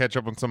here. We're going to catch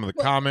up on some of the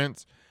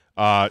comments.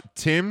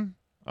 Tim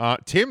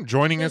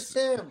joining us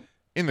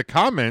in the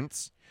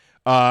comments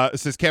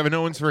says Kevin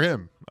Owens for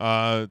him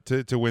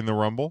to win the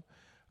Rumble.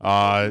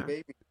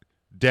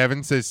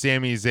 Devin says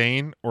Sami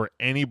Zayn or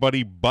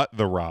anybody but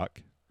The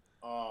Rock.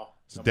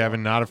 So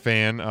Devin not a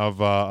fan of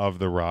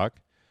The Rock.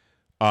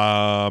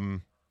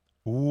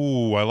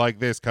 Ooh, I like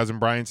this. Cousin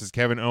Brian says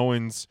Kevin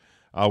Owens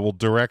will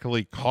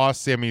directly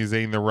cost Sami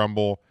Zayn the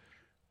Rumble,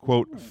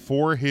 quote,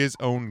 for his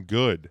own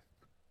good.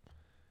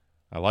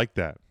 I like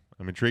that.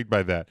 I'm intrigued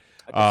by that.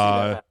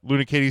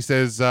 Luna Katie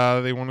says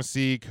they want to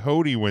see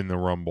Cody win the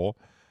Rumble.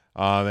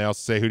 They also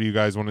say, who do you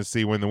guys want to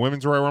see win the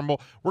Women's Royal Rumble?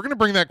 We're going to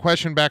bring that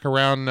question back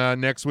around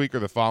next week or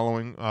the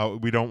following.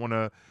 We don't want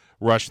to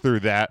rush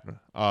through that.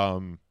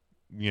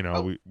 We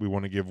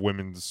want to give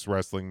women's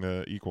wrestling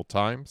the equal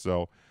time.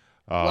 So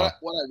what I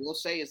will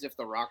say is if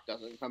The Rock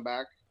doesn't come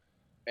back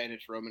and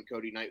it's Roman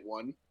Cody night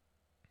 1,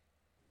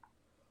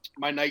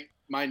 my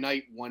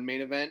night 1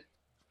 main event,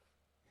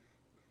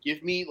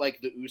 give me like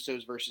the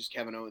Usos versus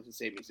Kevin Owens and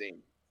Sami Zayn.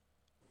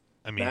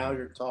 I mean, now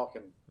you're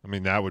talking. I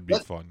mean, that would be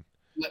fun.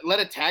 Let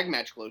a tag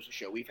match close the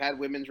show. We've had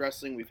women's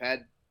wrestling. We've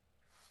had.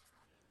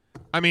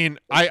 I mean,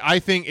 I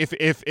think if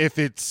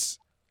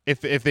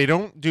they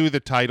don't do the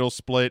title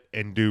split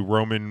and do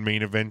Roman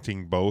main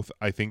eventing both,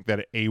 I think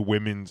that a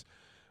women's,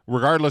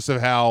 regardless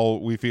of how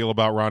we feel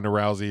about Ronda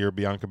Rousey or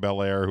Bianca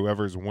Belair or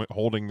whoever's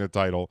holding the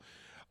title,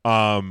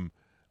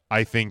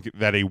 I think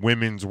that a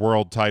women's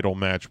world title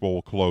match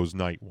will close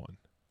night one.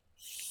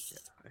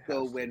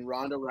 So when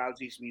Ronda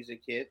Rousey's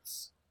music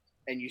hits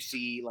and you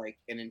see like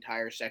an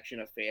entire section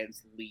of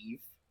fans leave,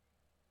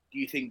 do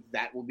you think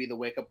that will be the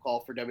wake-up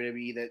call for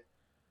WWE that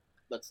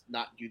let's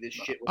not do this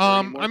shit with her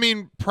anymore? I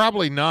mean,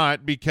 probably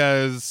not,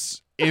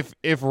 because if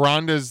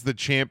Ronda's the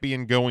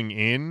champion going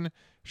in,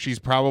 she's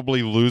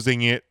probably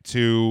losing it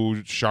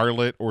to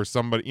Charlotte or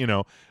somebody, you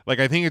know. Like,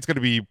 I think it's going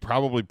to be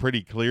probably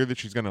pretty clear that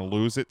she's going to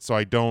lose it. So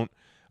I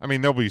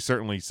mean, there'll be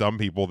certainly some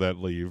people that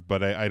leave,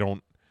 but I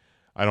don't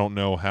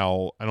know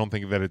how. I don't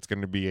think that it's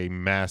going to be a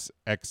mass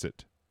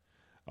exit,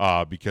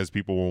 because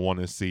people will want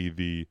to see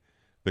the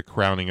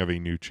crowning of a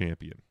new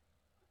champion.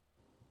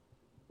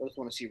 I just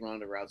want to see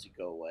Ronda Rousey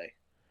go away.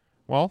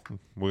 Well,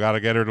 we got to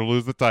get her to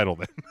lose the title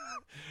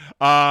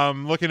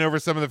then. Looking over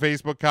some of the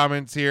Facebook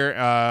comments here.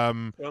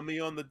 Show me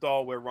on the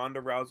doll where Ronda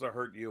Rousey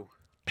hurt you.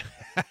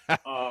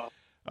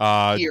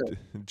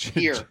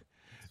 Here.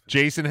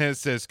 Jason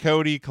says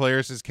Cody.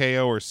 Claire says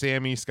KO or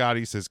Sammy.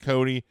 Scotty says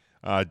Cody.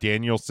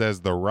 Daniel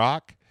says The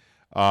Rock.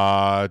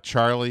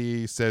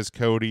 Charlie says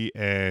Cody.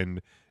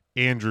 And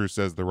Andrew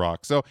says The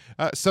Rock. So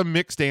some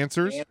mixed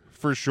answers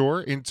for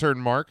sure. Intern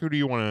Mark, who do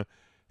you want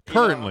to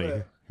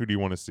currently? Who do you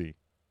want to see?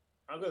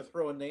 I'm going to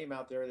throw a name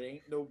out there that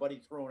ain't nobody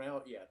thrown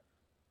out yet.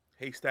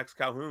 Haystacks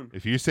Calhoun.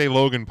 If you say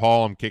Logan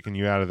Paul, I'm kicking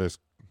you out of this.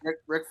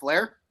 Ric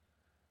Flair?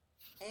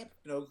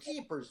 No,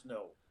 keepers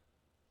no.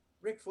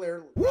 Ric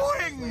Flair.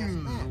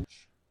 Warning!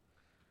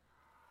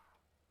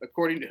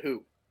 According to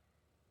who?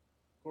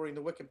 According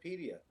to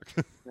Wikipedia.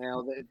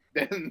 Now,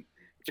 then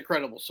it's a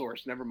credible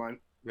source. Never mind.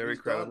 Very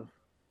He's credible. done.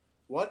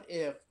 What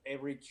if a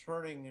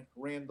returning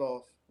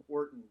Randolph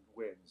Orton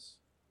wins?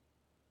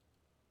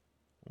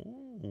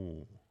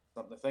 Ooh.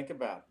 Something to think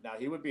about. Now,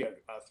 he would be a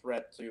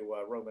threat to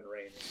Roman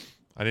Reigns.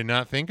 I did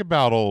not think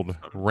about old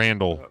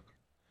Randall.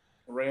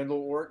 Randall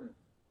Orton.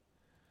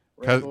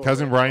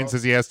 Cousin Brian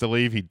says he has to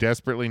leave. He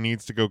desperately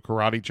needs to go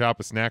karate chop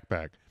a snack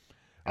pack.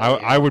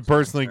 I would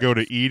personally go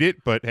to eat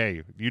it, but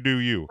hey, you do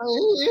you.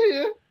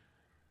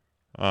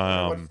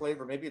 What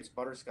flavor? Maybe it's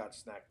butterscotch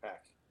snack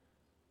pack.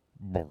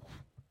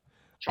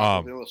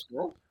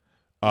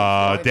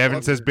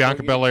 Devin says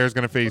Bianca Belair is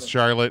going to face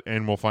Charlotte,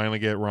 and we'll finally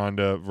get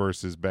Ronda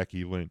versus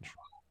Becky Lynch.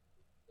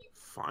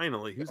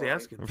 Finally, who's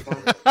asking?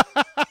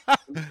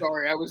 I'm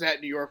sorry, I was at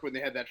New York when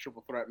they had that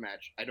triple threat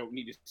match. I don't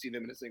need to see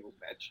them in a singles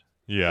match.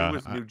 Yeah, it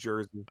was New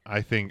Jersey.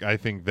 I think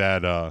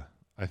that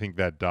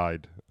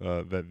died.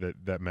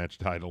 That match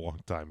died a long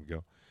time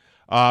ago.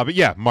 But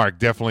yeah, Mark,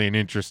 definitely an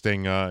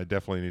interesting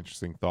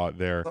thought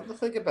there. Something to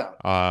think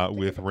about.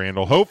 With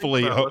Randall,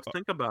 hopefully, let's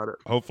think about it.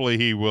 Hopefully,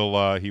 he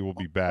will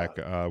be back.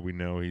 We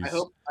know he's.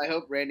 I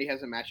hope Randy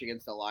has a match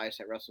against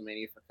Elias at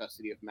WrestleMania for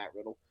custody of Matt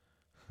Riddle.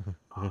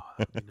 Oh,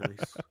 that'd be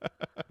nice.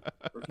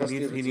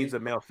 He needs a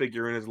male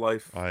figure in his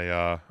life.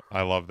 I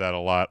love that a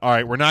lot. All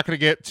right, we're not going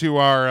to get to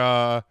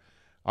our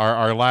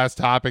last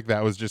topic.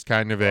 That was just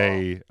kind of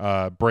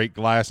a break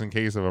glass in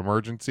case of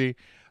emergency.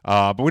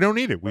 But we don't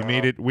need it. We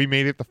made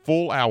it the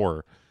full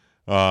hour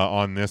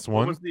on this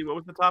one. What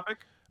was the topic?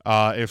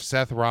 If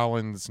Seth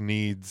Rollins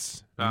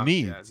needs, we don't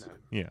need.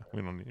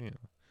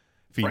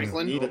 If he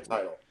need a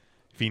title.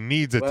 If he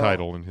needs a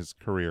title in his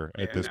career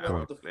at this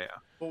point. The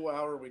full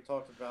hour we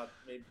talked about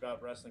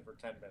wrestling for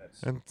 10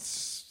 minutes. And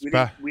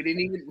we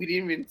didn't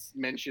even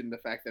mention the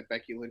fact that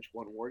Becky Lynch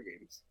won War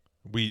Games.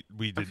 We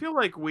did. I feel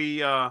like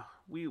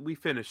we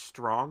finished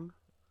strong.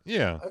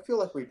 Yeah. I feel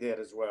like we did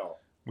as well.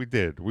 We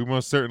did. We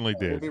most certainly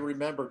did. We'll be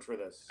remembered for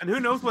this. And who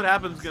knows what's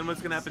going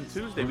to happen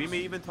Tuesday? We may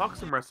even talk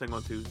some wrestling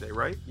on Tuesday,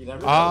 right?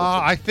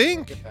 I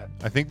think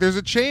there's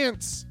a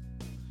chance.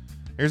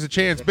 There's a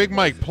chance. Big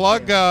Mike,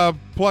 plug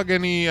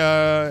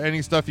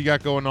any stuff you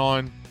got going on,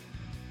 and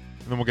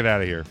then we'll get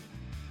out of here.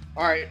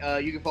 All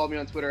right, you can follow me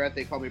on Twitter at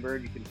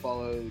 @TheyCallMeBird. You can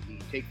follow the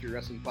Take 3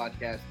 Wrestling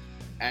podcast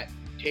at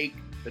Take3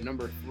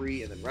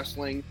 and then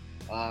Wrestling.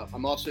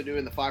 I'm also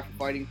doing the 5 for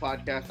Fighting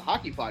podcast, the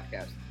hockey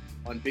podcast,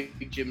 on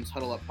Big Jim's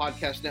Huddle Up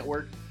Podcast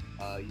Network.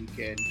 You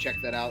can check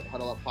that out,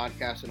 Huddle Up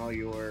Podcast, and all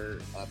your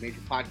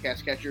major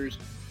podcast catchers.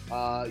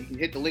 You can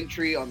hit the link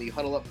tree on the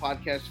Huddle Up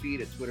Podcast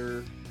feed at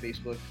Twitter,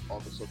 Facebook,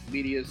 all the social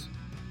medias.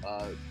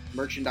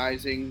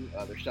 Merchandising,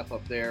 there's stuff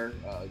up there,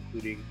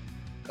 including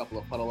a couple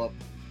of Huddle Up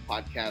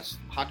Podcast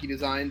hockey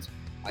designs.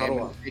 I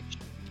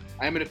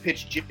am going to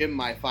pitch Jim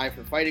my 5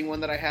 for Fighting one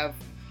that I have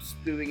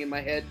stewing in my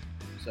head.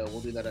 So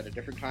we'll do that at a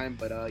different time.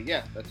 But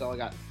yeah, that's all I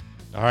got.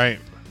 All right.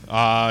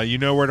 You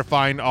know where to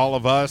find all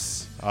of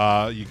us.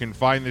 You can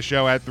find the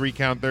show at 3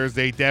 Count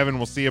Thursday. Devin,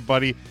 we'll see you,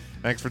 buddy.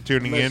 Thanks for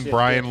tuning in.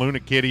 Brian,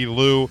 Luna Kitty,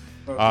 Lou,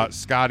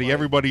 Scotty,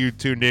 everybody who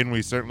tuned in,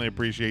 we certainly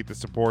appreciate the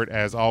support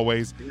as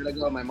always. I gotta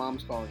go. My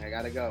mom's calling. I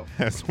gotta go.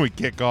 As we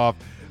kick off.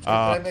 Can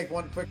I make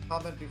one quick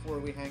comment before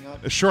we hang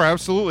up? Sure,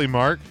 absolutely,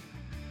 Mark.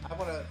 I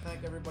want to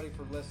thank everybody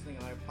for listening,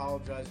 and I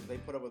apologize if they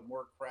put up with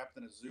more crap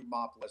than a Zoom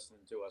mop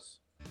listening to us.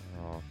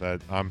 Oh,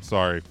 I'm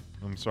sorry.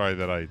 I'm sorry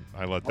that I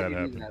let that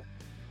happen.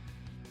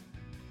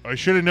 I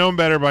should have known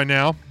better by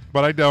now,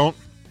 but I don't.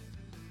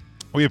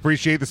 We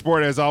appreciate the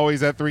support as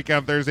always at 3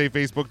 Count Thursday,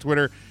 Facebook,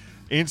 Twitter,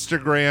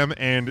 Instagram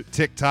and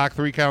TikTok.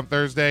 3 Count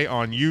Thursday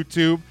on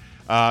YouTube.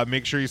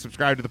 Make sure you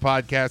subscribe to the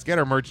podcast. Get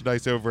our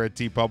merchandise over at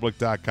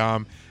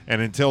tpublic.com.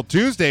 And until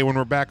Tuesday, when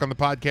we're back on the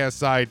podcast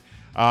side,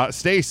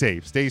 stay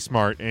safe, stay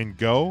smart, and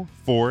go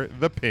for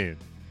the pin.